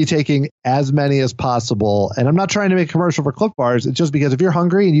 I would be taking as many as possible. And I'm not trying to make a commercial for Cliff Bars. It's just because if you're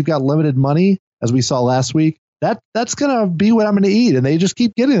hungry and you've got limited money, as we saw last week, that's going to be what I'm going to eat. And they just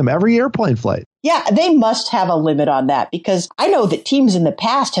keep getting them every airplane flight. Yeah, they must have a limit on that, because I know that teams in the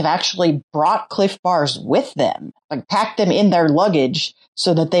past have actually brought Cliff Bars with them, like packed them in their luggage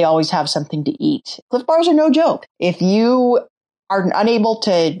so that they always have something to eat. Cliff Bars are no joke. If you are unable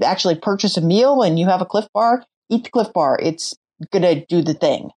to actually purchase a meal and you have a Cliff Bar, eat the Cliff Bar. It's going to do the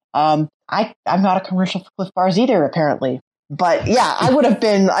thing. I'm not a commercial for Cliff Bars either, apparently. But yeah, I would have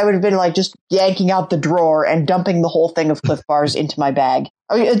been like just yanking out the drawer and dumping the whole thing of Cliff Bars into my bag.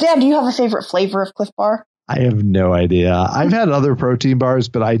 Dan, do you have a favorite flavor of Cliff Bar? I have no idea. I've had other protein bars,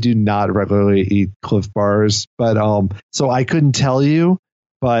 but I do not regularly eat Cliff Bars. But so I couldn't tell you,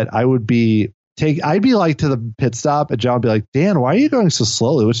 but I'd be like to the pit stop, and John would be like, Dan, why are you going so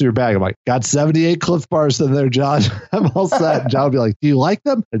slowly? What's in your bag? I'm like, got 78 Cliff Bars in there, John. I'm all set. And John would be like, do you like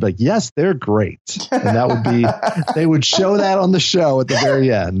them? I'd be like, yes, they're great. And that would be, they would show that on the show at the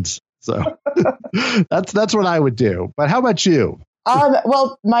very end. So that's what I would do. But how about you?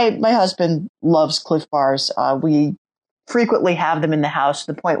 Well, my husband loves Cliff Bars. We frequently have them in the house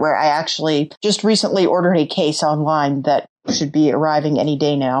to the point where I actually just recently ordered a case online that should be arriving any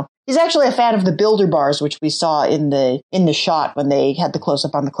day now. He's actually a fan of the Builder Bars, which we saw in the shot when they had the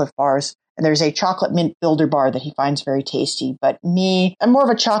close-up on the Cliff Bars. And there's a chocolate mint Builder Bar that he finds very tasty. But me, I'm more of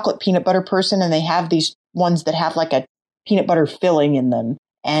a chocolate peanut butter person, and they have these ones that have like a peanut butter filling in them.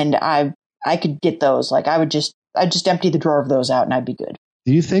 And I could get those. Like I'd just empty the drawer of those out and I'd be good.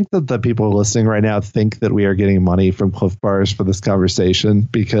 Do you think that the people listening right now think that we are getting money from Cliff Bars for this conversation?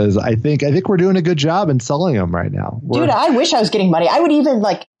 Because I think we're doing a good job in selling them right now. Dude, I wish I was getting money. I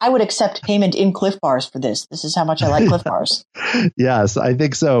would accept payment in Cliff Bars for this. This is how much I like Cliff Bars. Yes, I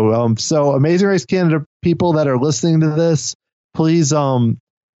think so. So Amazing Race Canada people that are listening to this, please,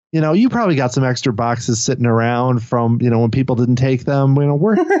 you probably got some extra boxes sitting around from, when people didn't take them.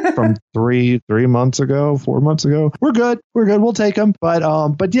 We're from 3 months ago, 4 months ago. We're good. We'll take them.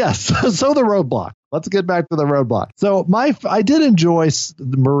 But yes, so the roadblock. Let's get back to the roadblock. So I did enjoy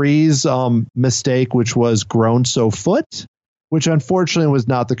Marie's mistake, which was grown so foot, which unfortunately was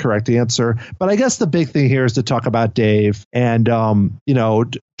not the correct answer. But I guess the big thing here is to talk about Dave. And,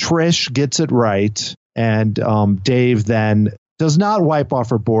 Trish gets it right. And Dave then does not wipe off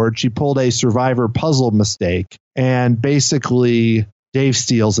her board. She pulled a Survivor puzzle mistake, and basically Dave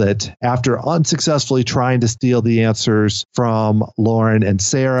steals it after unsuccessfully trying to steal the answers from Lauren and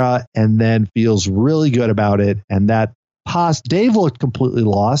Sarah, and then feels really good about it. And that Dave looked completely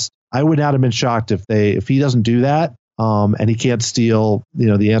lost. I would not have been shocked if he doesn't do that, and he can't steal,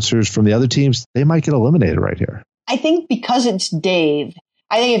 the answers from the other teams. They might get eliminated right here. I think because it's Dave,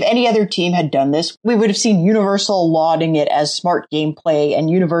 I think if any other team had done this, we would have seen Universal lauding it as smart gameplay and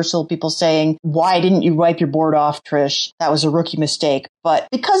Universal people saying, why didn't you wipe your board off, Trish? That was a rookie mistake. But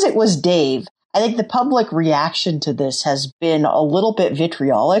because it was Dave, I think the public reaction to this has been a little bit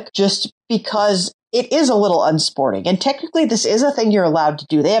vitriolic just because it is a little unsporting. And technically, this is a thing you're allowed to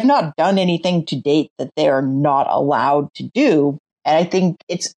do. They have not done anything to date that they are not allowed to do. And I think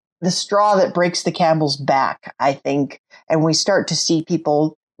it's the straw that breaks the camel's back, I think. And we start to see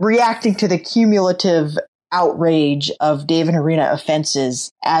people reacting to the cumulative outrage of Dave and Arena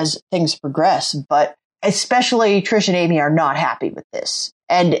offenses as things progress. But especially Trish and Amy are not happy with this.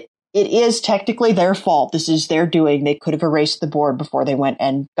 And it is technically their fault. This is their doing. They could have erased the board before they went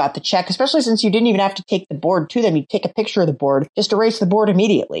and got the check, especially since you didn't even have to take the board to them. You take a picture of the board, just erase the board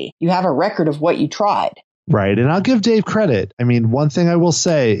immediately. You have a record of what you tried. Right. And I'll give Dave credit. I mean, one thing I will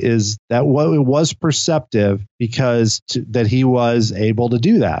say is that what it was perceptive because that he was able to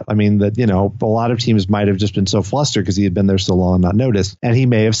do that. I mean, that, a lot of teams might have just been so flustered because he had been there so long and not noticed. And he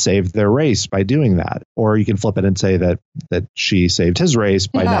may have saved their race by doing that. Or you can flip it and say that she saved his race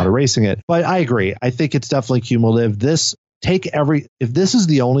by not erasing it. But I agree. I think it's definitely cumulative. If this is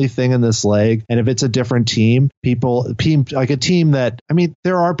the only thing in this leg, and if it's a different team like a team that,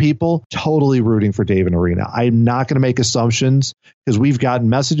 there are people totally rooting for Dave and Arena. I'm not going to make assumptions because we've gotten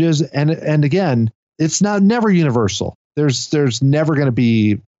messages. And again, it's never universal. There's never going to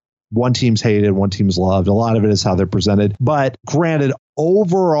be one team's hated, one team's loved. A lot of it is how they're presented. But granted,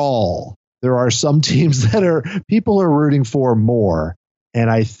 overall, there are some teams that people are rooting for more. And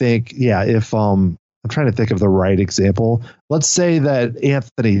I think, if, I'm trying to think of the right example. Let's say that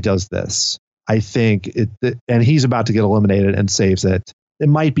Anthony does this. I think and he's about to get eliminated and saves it. It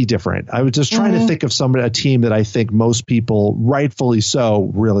might be different. I was just trying to think of a team that I think most people, rightfully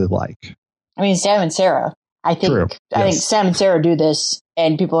so, really like. Sam and Sarah. I think Sam and Sarah do this,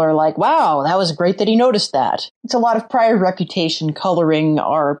 and people are like, "Wow, that was great that he noticed that." It's a lot of prior reputation coloring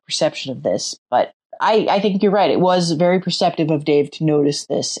our perception of this, but I think you're right. It was very perceptive of Dave to notice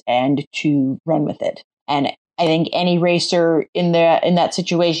this and to run with it. And I think any racer in that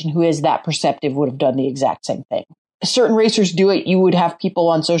situation who is that perceptive would have done the exact same thing. Certain racers do it. You would have people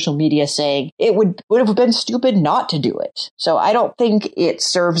on social media saying it would have been stupid not to do it. So I don't think it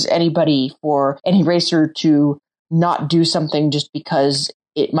serves anybody for any racer to not do something just because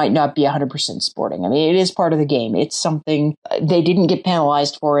it might not be 100% sporting. It is part of the game. It's something they didn't get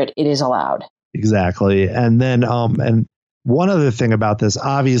penalized for it. It is allowed. Exactly. And then, and one other thing about this,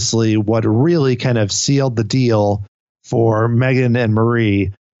 obviously, what really kind of sealed the deal for Megan and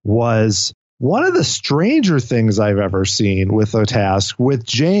Marie was one of the stranger things I've ever seen with a task, with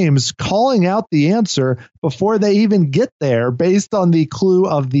James calling out the answer before they even get there based on the clue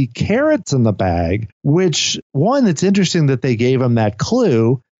of the carrots in the bag, which, one, it's interesting that they gave him that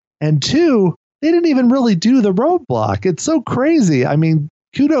clue. And two, they didn't even really do the roadblock. It's so crazy.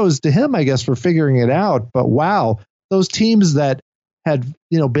 Kudos to him, I guess, for figuring it out. But wow, those teams that had,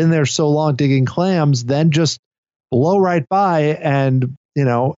 been there so long digging clams, then just blow right by and,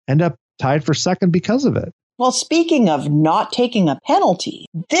 end up tied for second because of it. Well, speaking of not taking a penalty,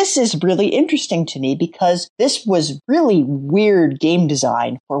 this is really interesting to me because this was really weird game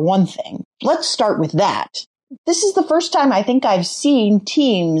design, for one thing. Let's start with that. This is the first time I think I've seen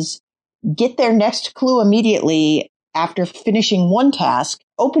teams get their next clue immediately after finishing one task,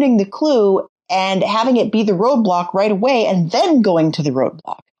 opening the clue and having it be the roadblock right away and then going to the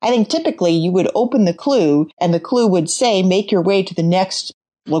roadblock. I think typically you would open the clue and the clue would say, make your way to the next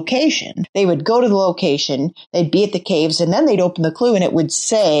location. They would go to the location, they'd be at the caves, and then they'd open the clue and it would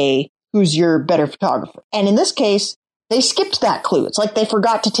say, who's your better photographer? And in this case, they skipped that clue. It's like they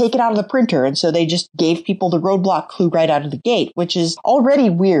forgot to take it out of the printer. And so they just gave people the roadblock clue right out of the gate, which is already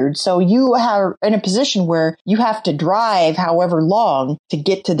weird. So you are in a position where you have to drive however long to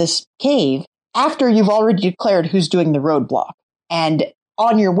get to this cave after you've already declared who's doing the roadblock. And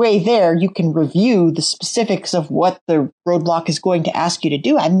on your way there, you can review the specifics of what the roadblock is going to ask you to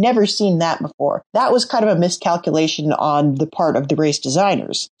do. I've never seen that before. That was kind of a miscalculation on the part of the race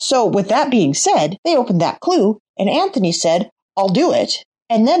designers. So with that being said, they opened that clue and Anthony said, I'll do it.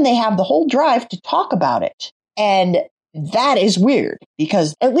 And then they have the whole drive to talk about it. And that is weird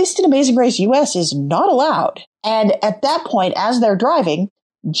because at least in Amazing Race US is not allowed. And at that point, as they're driving,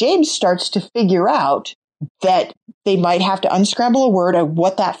 James starts to figure out that they might have to unscramble a word of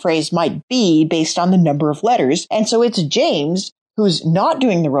what that phrase might be based on the number of letters. And so it's James, who's not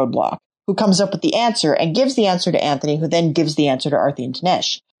doing the roadblock, who comes up with the answer and gives the answer to Anthony, who then gives the answer to Arthi and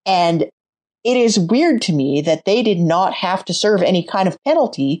Dinesh. And it is weird to me that they did not have to serve any kind of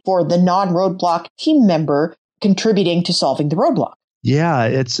penalty for the non-roadblock team member contributing to solving the roadblock. Yeah,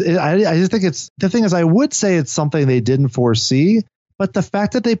 I just think the thing is, I would say it's something they didn't foresee, but the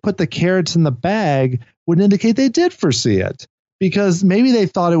fact that they put the carrots in the bag would indicate they did foresee it, because maybe they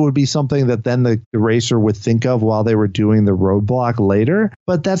thought it would be something that then the racer would think of while they were doing the roadblock later,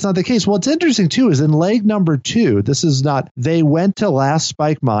 but that's not the case. What's interesting too is in leg number 2, they went to Last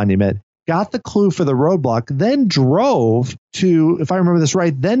Spike Monument, got the clue for the roadblock, then drove to, if I remember this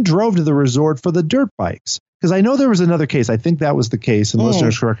right, drove to the resort for the dirt bikes. Because I know there was another case. I think that was the case, and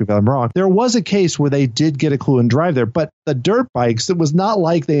listeners correct me if I'm wrong. There was a case where they did get a clue and drive there, but the dirt bikes, it was not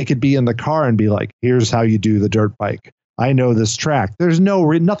like they could be in the car and be like, here's how you do the dirt bike. I know this track. There's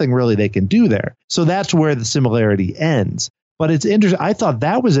nothing really they can do there. So that's where the similarity ends. But it's interesting. I thought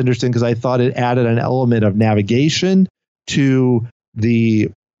that was interesting because I thought it added an element of navigation to the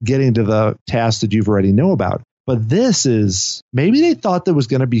getting to the task that you've already know about. But this is, maybe they thought that was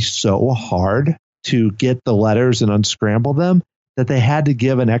going to be so hard to get the letters and unscramble them that they had to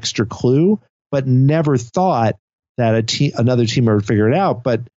give an extra clue, but never thought that another team would figure it out.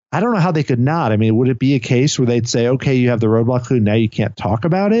 But I don't know how they could not. I mean, would it be a case where they'd say, okay, you have the roadblock clue, now you can't talk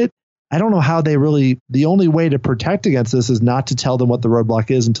about it? I don't know how the only way to protect against this is not to tell them what the roadblock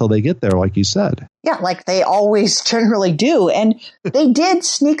is until they get there, like you said. Yeah, like they always generally do. And they did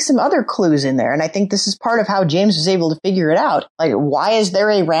sneak some other clues in there. And I think this is part of how James was able to figure it out. Like, why is there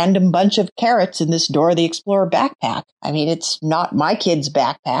a random bunch of carrots in this Dora the Explorer backpack? I mean, it's not my kid's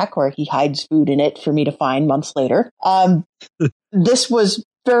backpack where he hides food in it for me to find months later. This was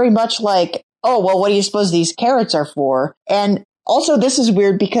very much like, oh, well, what do you suppose these carrots are for? And also, this is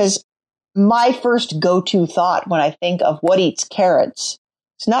weird because my first go-to thought when I think of what eats carrots,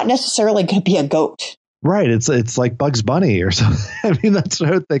 it's not necessarily going to be a goat. Right. It's like Bugs Bunny or something. I mean, that's what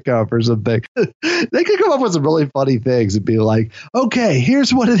I would think of or something. They could come up with some really funny things and be like, okay,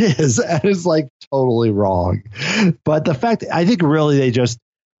 here's what it is. And it's like totally wrong. But the fact, I think really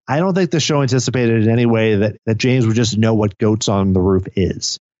I don't think the show anticipated in any way that James would just know what goats on the roof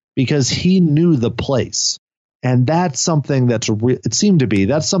is, because he knew the place. And that's something that's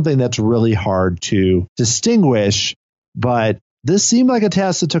something that's really hard to distinguish. But this seemed like a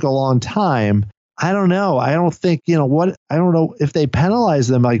task that took a long time. I don't know. I don't think, I don't know if they penalize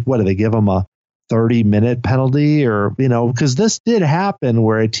them, like, what do they give them a 30-minute penalty or, because this did happen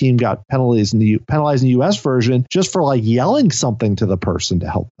where a team got penalized in the U.S. version just for like yelling something to the person to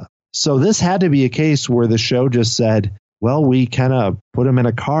help them. So this had to be a case where the show just said, well, we kind of put them in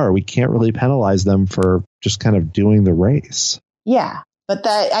a car. We can't really penalize them for just kind of doing the race. Yeah, but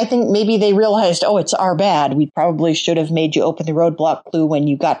I think maybe they realized, oh, it's our bad. We probably should have made you open the roadblock clue when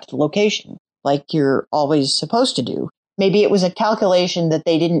you got to the location, like you're always supposed to do. Maybe it was a calculation that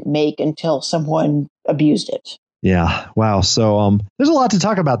they didn't make until someone abused it. Yeah. Wow. So there's a lot to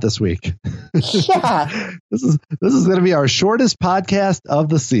talk about this week. Yeah. This is going to be our shortest podcast of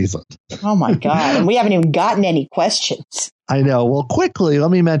the season. Oh, my God. And we haven't even gotten any questions. I know. Well, quickly, let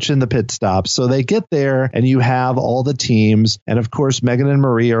me mention the pit stops. So they get there and you have all the teams. And of course, Megan and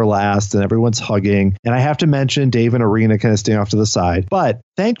Marie are last and everyone's hugging. And I have to mention Dave and Arena kind of staying off to the side. But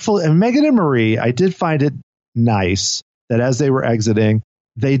thankfully, and Megan and Marie, I did find it nice that as they were exiting,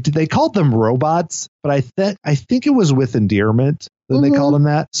 they called them robots, but I think it was with endearment that they called them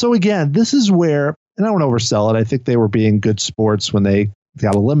that. So again, this is where, and I don't oversell it, I think they were being good sports when they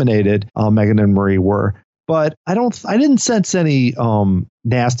got eliminated. Megan and Marie were, but I didn't sense any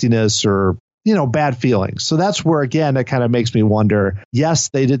nastiness or bad feelings. So that's where, again, it kind of makes me wonder. Yes,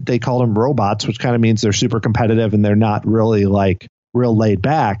 they called them robots, which kind of means they're super competitive and they're not really like real laid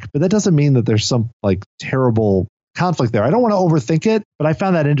back. But that doesn't mean that there's some like terrible conflict there. I don't want to overthink it, but I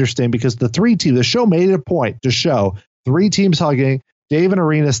found that interesting because the show made it a point to show 3 teams hugging, Dave and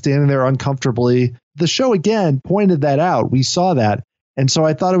Arena standing there uncomfortably. The show again pointed that out. We saw that. And so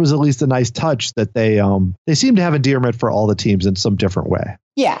I thought it was at least a nice touch that they seem to have endearment for all the teams in some different way.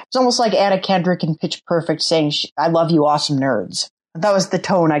 Yeah. It's almost like Anna Kendrick in Pitch Perfect saying, I love you, awesome nerds. That was the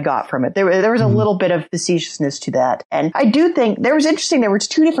tone I got from it. There was a little bit of facetiousness to that. And I do think there was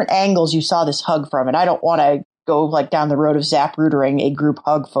 2 different angles you saw this hug from. And I don't want to go like down the road of Zaprootering a group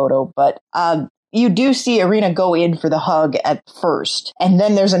hug photo, but you do see Arena go in for the hug at first. And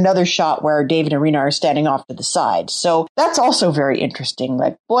then there's another shot where Dave and Arena are standing off to the side. So that's also very interesting.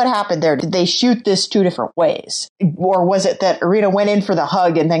 Like, what happened there? Did they shoot this 2 different ways? Or was it that Arena went in for the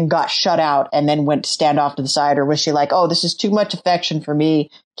hug and then got shut out and then went to stand off to the side? Or was she like, oh, this is too much affection for me,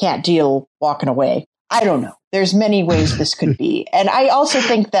 can't deal, walking away? I don't know. There's many ways this could be. And I also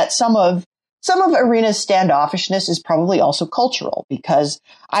think that some of Arena's standoffishness is probably also cultural, because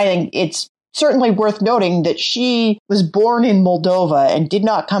I think it's certainly worth noting that she was born in Moldova and did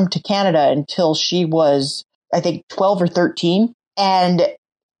not come to Canada until she was, I think, 12 or 13. And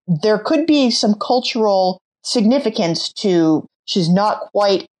there could be some cultural significance to she's not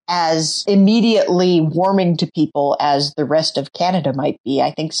quite as immediately warming to people as the rest of Canada might be.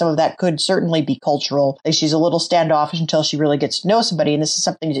 I think some of that could certainly be cultural. Like she's a little standoffish until she really gets to know somebody. And this is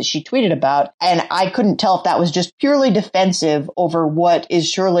something that she tweeted about. And I couldn't tell if that was just purely defensive over what is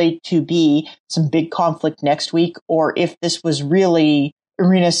surely to be some big conflict next week, or if this was really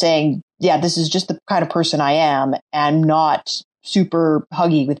Irina saying, yeah, this is just the kind of person I am. I'm not super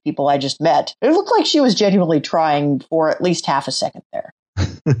huggy with people I just met. It looked like she was genuinely trying for at least half a second there.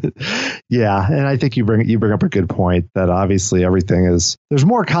 Yeah, and I think you bring up a good point that obviously there's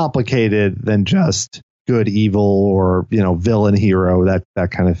more complicated than just good, evil, or villain, hero,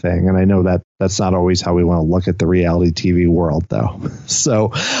 that kind of thing. And I know that that's not always how we want to look at the reality TV world, though.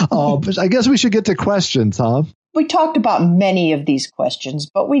 So I guess we should get to questions, huh? We talked about many of these questions,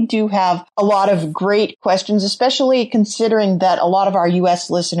 but we do have a lot of great questions, especially considering that a lot of our U.S.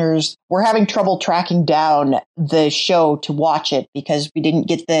 listeners were having trouble tracking down the show to watch it because we didn't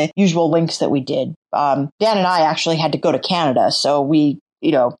get the usual links that we did. Dan and I actually had to go to Canada, so we,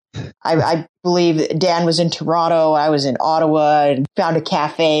 I believe Dan was in Toronto, I was in Ottawa, and found a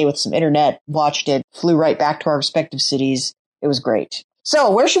cafe with some internet, watched it, flew right back to our respective cities. It was great.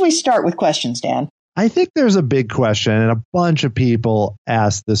 So where should we start with questions, Dan? I think there's a big question, and a bunch of people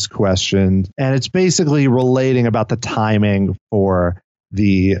asked this question, and it's basically relating about the timing for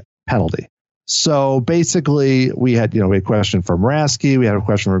the penalty. So basically, we had a question from Rasky, we had a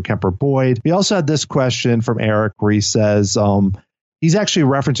question from Kemper Boyd. We also had this question from Eric where he says, he's actually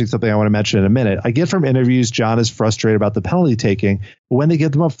referencing something I want to mention in a minute. I get from interviews, John is frustrated about the penalty taking, but when they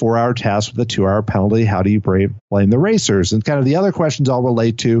give them a 4-hour task with a 2-hour penalty, how do you blame the racers? And kind of the other questions all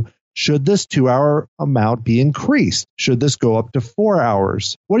relate to, should this 2-hour amount be increased? Should this go up to 4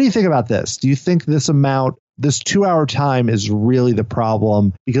 hours? What do you think about this? Do you think this 2-hour time is really the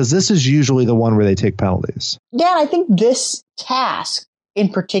problem? Because this is usually the one where they take penalties. Yeah, I think this task in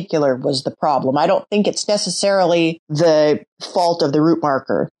particular was the problem. I don't think it's necessarily the fault of the route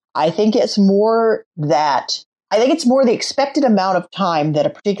marker. I think it's more the expected amount of time that a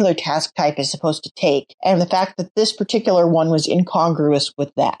particular task type is supposed to take, and the fact that this particular one was incongruous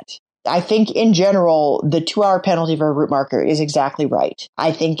with that. I think in general, the 2-hour penalty for a route marker is exactly right.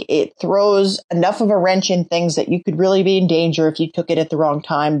 I think it throws enough of a wrench in things that you could really be in danger if you took it at the wrong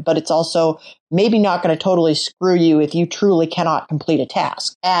time, but it's also maybe not going to totally screw you if you truly cannot complete a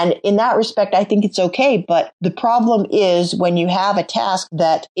task. And in that respect, I think it's okay. But the problem is when you have a task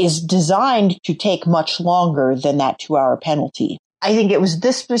that is designed to take much longer than that 2-hour penalty. I think it was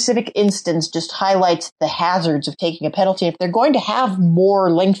this specific instance just highlights the hazards of taking a penalty. If they're going to have more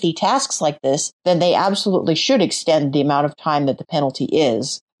lengthy tasks like this, then they absolutely should extend the amount of time that the penalty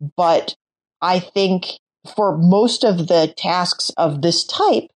is. But I think for most of the tasks of this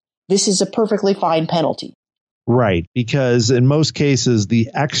type, this is a perfectly fine penalty. Right, because in most cases,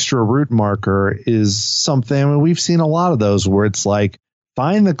 the extra route marker is something, we've seen a lot of those where it's like,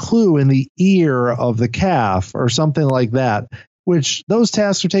 find the clue in the ear of the calf or something like that, which those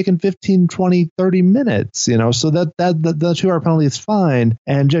tasks are taking 15, 20, 30 minutes, so that the 2-hour penalty is fine.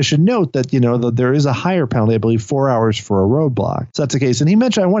 And I should note that, that there is a higher penalty, I believe 4 hours for a roadblock. So that's the case. And he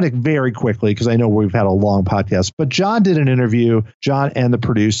mentioned, I want to very quickly, because I know we've had a long podcast, but John did an interview, John and the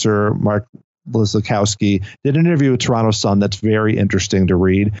producer, Mark Lizakowski, did an interview with Toronto Sun that's very interesting to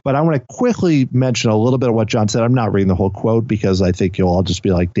read. But I want to quickly mention a little bit of what John said. I'm not reading the whole quote because I think you'll all just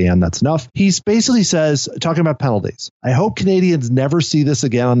be like, Dan, that's enough. He basically says, talking about penalties, I hope Canadians never see this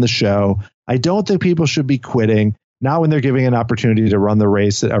again on the show. I don't think people should be quitting, not when they're giving an opportunity to run the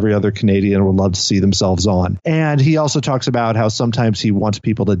race that every other Canadian would love to see themselves on. And he also talks about how sometimes he wants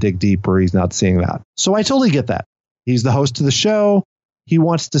people to dig deeper. He's not seeing that. So I totally get that. He's the host of the show. He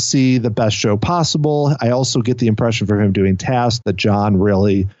wants to see the best show possible. I also get the impression from him doing tasks that John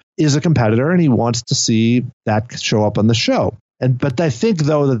really is a competitor and he wants to see that show up on the show. But I think,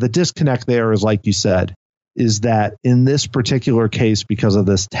 though, that the disconnect there is, like you said, is that in this particular case, because of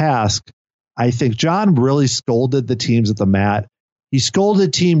this task, I think John really scolded the teams at the mat. He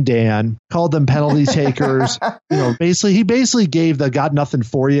scolded Team Dan, called them penalty takers. He basically gave the got nothing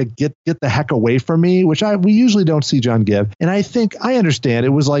for you, get the heck away from me, which we usually don't see John give. And I think I understand. It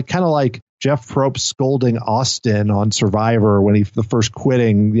was kind of like Jeff Probst scolding Austin on Survivor when the first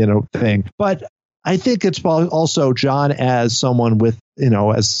quitting, thing. But I think it's also John as someone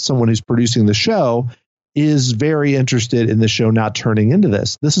as someone who's producing the show is very interested in the show not turning into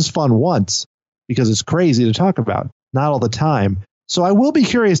this. This is fun once because it's crazy to talk about, not all the time. So I will be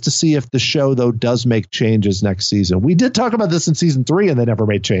curious to see if the show, though, does make changes next season. We did talk about this in season 3 and they never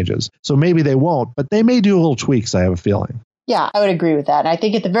made changes. So maybe they won't, but they may do little tweaks, I have a feeling. Yeah, I would agree with that. And I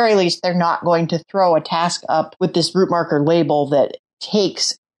think at the very least, they're not going to throw a task up with this route marker label that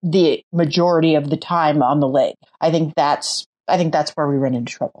takes the majority of the time on the leg. I think that's where we run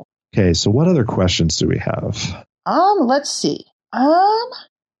into trouble. Okay, so what other questions do we have? Let's see. I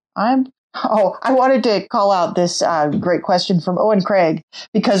wanted to call out this great question from Owen Craig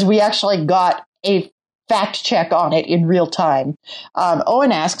because we actually got a fact check on it in real time.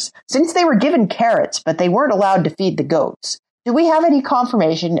 Owen asks, since they were given carrots, but they weren't allowed to feed the goats, do we have any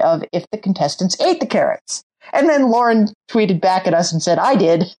confirmation of if the contestants ate the carrots? And then Lauren tweeted back at us and said, I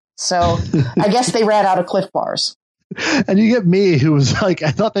did. So I guess they ran out of Cliff Bars. And you get me, who was like,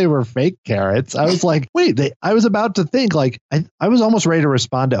 I thought they were fake carrots. I was like, wait, I was about to think, like, I was almost ready to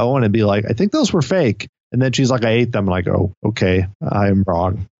respond to Owen and be like, I think those were fake. And then she's like, I ate them. I'm like, oh, okay, I'm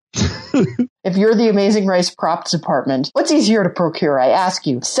wrong. If you're the Amazing Race props department, what's easier to procure? I ask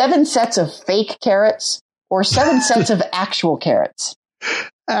you, 7 sets of fake carrots or 7 sets of actual carrots?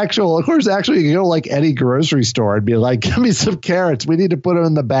 Of course, you can go like any grocery store and be like, give me some carrots. We need to put them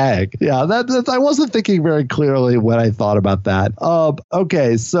in the bag. Yeah, that's I wasn't thinking very clearly when I thought about that.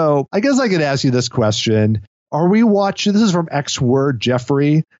 Okay, so I guess I could ask you this question. Are we watching, this is from X-Word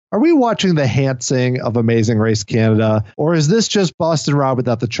Jeffrey, are we watching the Hansing of Amazing Race Canada, or is this just Boston Rob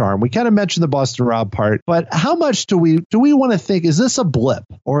without the charm? We kind of mentioned the Boston Rob part, but how much do we want to think, is this a blip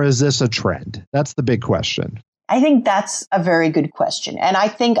or is this a trend? That's the big question. I think that's a very good question. And I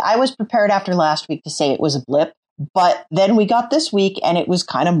think I was prepared after last week to say it was a blip, but then we got this week and it was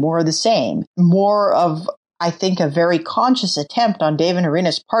kind of more of the same. More of, I think, a very conscious attempt on Dave and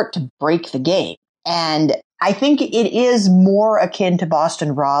Irina's part to break the game. And I think it is more akin to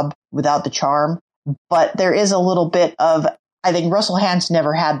Boston Rob without the charm, but there is a little bit of, I think Russell Hantz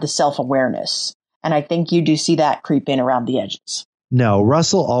never had the self-awareness. And I think you do see that creep in around the edges. No,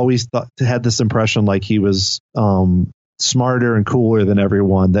 Russell always had this impression like he was smarter and cooler than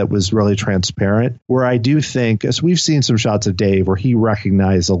everyone, that was really transparent, where I do think, as we've seen some shots of Dave where he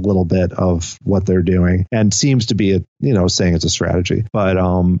recognized a little bit of what they're doing and seems to be, saying it's a strategy. But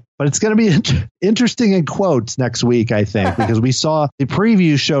it's going to be interesting in quotes next week, I think, because we saw the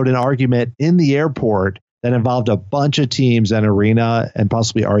preview showed an argument in the airport that involved a bunch of teams and Irina and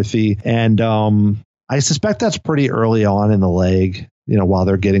possibly Arthi. And I suspect that's pretty early on in the leg, while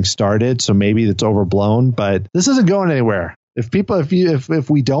they're getting started. So maybe it's overblown, but this isn't going anywhere. If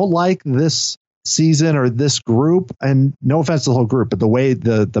we don't like this season or this group, and no offense to the whole group, but the way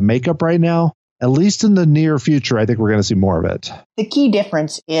the makeup right now, at least in the near future, I think we're going to see more of it. The key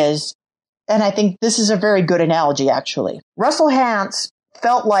difference is, and I think this is a very good analogy, actually, Russell Hantz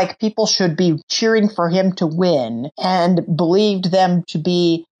felt like people should be cheering for him to win and believed them to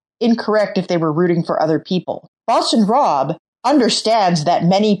be incorrect if they were rooting for other people. Boston Rob understands that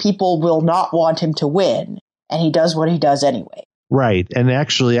many people will not want him to win, and he does what he does anyway. Right. And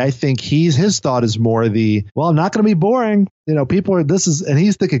actually, I think his thought is more I'm not going to be boring. People are, and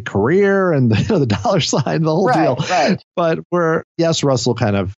he's thinking career and the dollar sign, the whole deal. Right. But Russell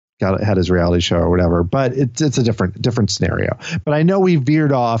kind of had his reality show or whatever, but it's a different scenario. But I know we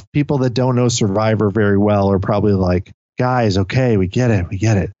veered off. People that don't know Survivor very well are probably like, guys, okay, we get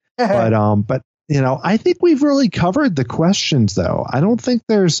it. But I think we've really covered the questions, though. I don't think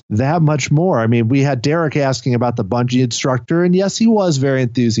there's that much more. I mean, we had Derek asking about the bungee instructor, and yes, he was very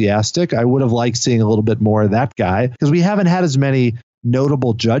enthusiastic. I would have liked seeing a little bit more of that guy because we haven't had as many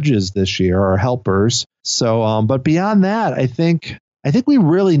notable judges this year or helpers. So, but beyond that, I think we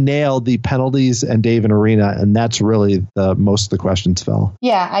really nailed the penalties and Dave and Irina, and that's really most of the questions, Phil.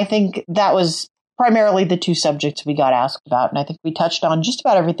 Yeah, I think that was primarily the two subjects we got asked about, and I think we touched on just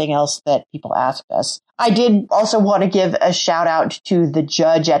about everything else that people asked us. I did also want to give a shout out to the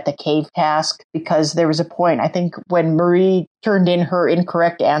judge at the cave task, because there was a point, I think, when Marie turned in her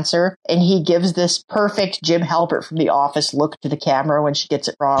incorrect answer, and he gives this perfect Jim Halpert from The Office look to the camera when she gets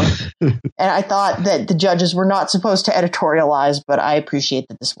it wrong. And I thought that the judges were not supposed to editorialize, but I appreciate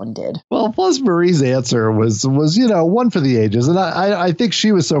that this one did. Well, plus Marie's answer was one for the ages. And I think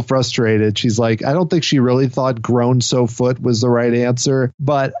she was so frustrated. She's like, I don't think she really thought grown so foot was the right answer,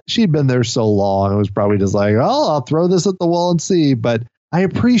 but she'd been there so long. It was probably just like, I'll throw this at the wall and see. But I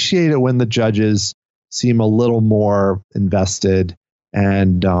appreciate it when the judges seem a little more invested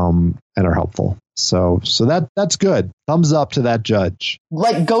and are helpful. So that's good. Thumbs up to that judge.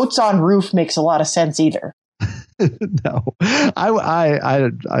 Like goats on roof makes a lot of sense either. No, I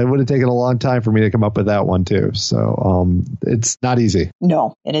would have taken a long time for me to come up with that one too. So it's not easy.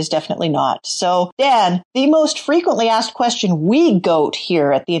 No, it is definitely not. So Dan, the most frequently asked question we goat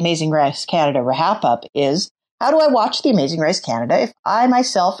here at the Amazing Race Canada Wrap Up is, how do I watch The Amazing Race Canada if I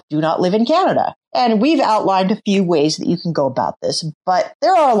myself do not live in Canada? And we've outlined a few ways that you can go about this, but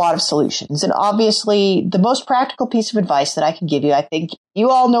there are a lot of solutions. And obviously, the most practical piece of advice that I can give you, I think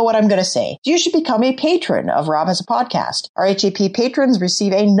you all know what I'm going to say. You should become a patron of Rob Has a Podcast. Our HAP patrons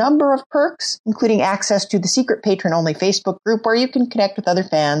receive a number of perks, including access to the secret patron-only Facebook group where you can connect with other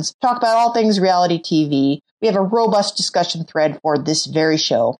fans, talk about all things reality TV. We have a robust discussion thread for this very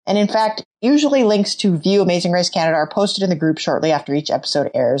show. And in fact, usually links to view Amazing Race Canada are posted in the group shortly after each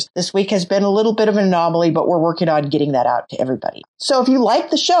episode airs. This week has been a little bit of an anomaly, but we're working on getting that out to everybody. So if you like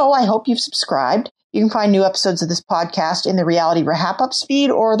the show, I hope you've subscribed. You can find new episodes of this podcast in the Reality Wrap-Ups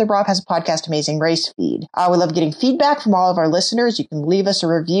feed or the Rob Has a Podcast Amazing Race feed. We love getting feedback from all of our listeners. You can leave us a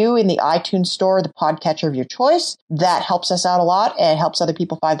review in the iTunes store, the podcatcher of your choice. That helps us out a lot and helps other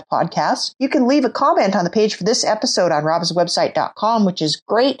people find the podcast. You can leave a comment on the page for this episode on robhasawebsite.com, which is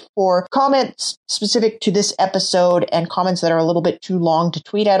great for comments specific to this episode and comments that are a little bit too long to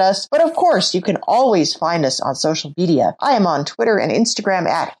tweet at us. But of course, you can always find us on social media. I am on Twitter and Instagram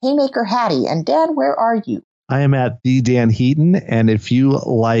at HaymakerHattie. And Dan, where are you? I am at the Dan Heaton, and if you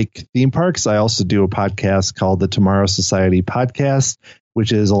like theme parks, I also do a podcast called the Tomorrow Society Podcast,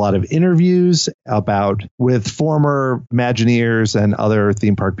 which is a lot of interviews with former Imagineers and other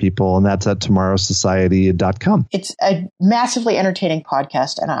theme park people, and that's at tomorrowsociety.com. It's a massively entertaining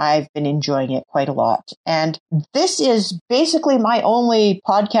podcast, and I've been enjoying it quite a lot. And this is basically my only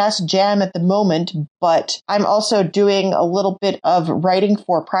podcast jam at the moment, but I'm also doing a little bit of writing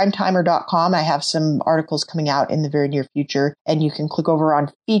for primetimer.com. I have some articles coming out in the very near future, and you can click over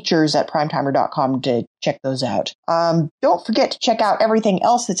on features at primetimer.com to check those out. Don't forget to check out everything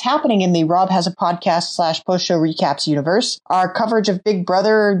else that's happening in the Rob Has a Podcast / post-show recaps universe. Our coverage of Big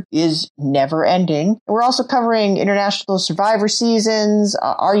Brother is never ending. We're also covering International Survivor seasons,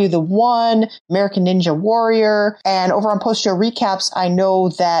 Are You the One, American Ninja Warrior, and over on post-show recaps, I know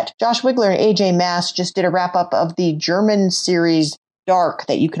that Josh Wigler and AJ Mass just did a wrap-up of the German series Dark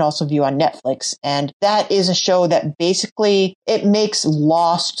that you can also view on Netflix. And that is a show that basically, it makes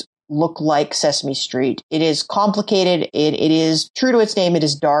Lost look like Sesame Street. It is complicated. It is true to its name. It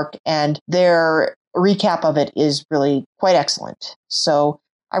is dark, and their recap of it is really quite excellent. So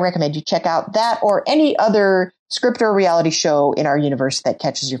I recommend you check out that or any other script or reality show in our universe that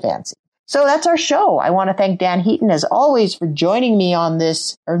catches your fancy. So that's our show. I want to thank Dan Heaton, as always, for joining me on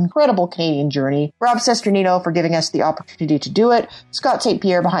this incredible Canadian journey, Rob Sesternino for giving us the opportunity to do it, Scott St.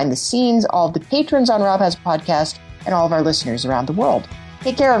 Pierre behind the scenes, all of the patrons on Rob Has a Podcast, and all of our listeners around the world.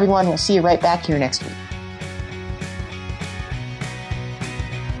 Take care, everyone. We'll see you right back here next week.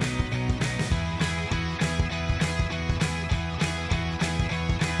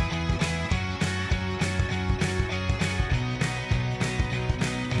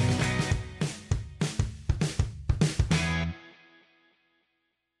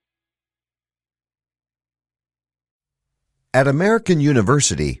 At American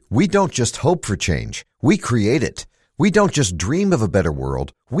University, we don't just hope for change, we create it. We don't just dream of a better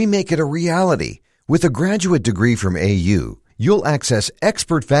world, we make it a reality. With a graduate degree from AU, you'll access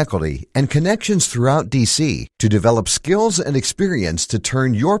expert faculty and connections throughout DC to develop skills and experience to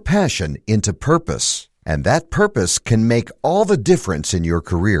turn your passion into purpose. And that purpose can make all the difference in your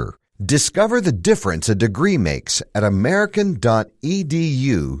career. Discover the difference a degree makes at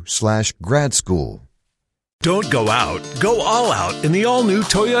american.edu/grad school. Don't go out, go all out in the all-new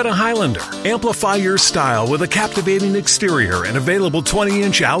Toyota Highlander. Amplify your style with a captivating exterior and available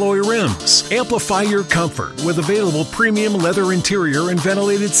 20-inch alloy rims. Amplify your comfort with available premium leather interior and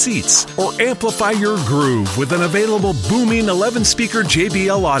ventilated seats. Or amplify your groove with an available booming 11-speaker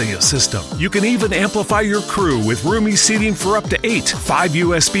JBL audio system. You can even amplify your crew with roomy seating for up to 8, 5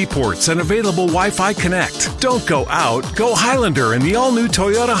 USB ports, and available Wi-Fi Connect. Don't go out, go Highlander in the all-new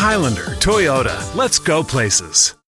Toyota Highlander. Toyota, let's go places.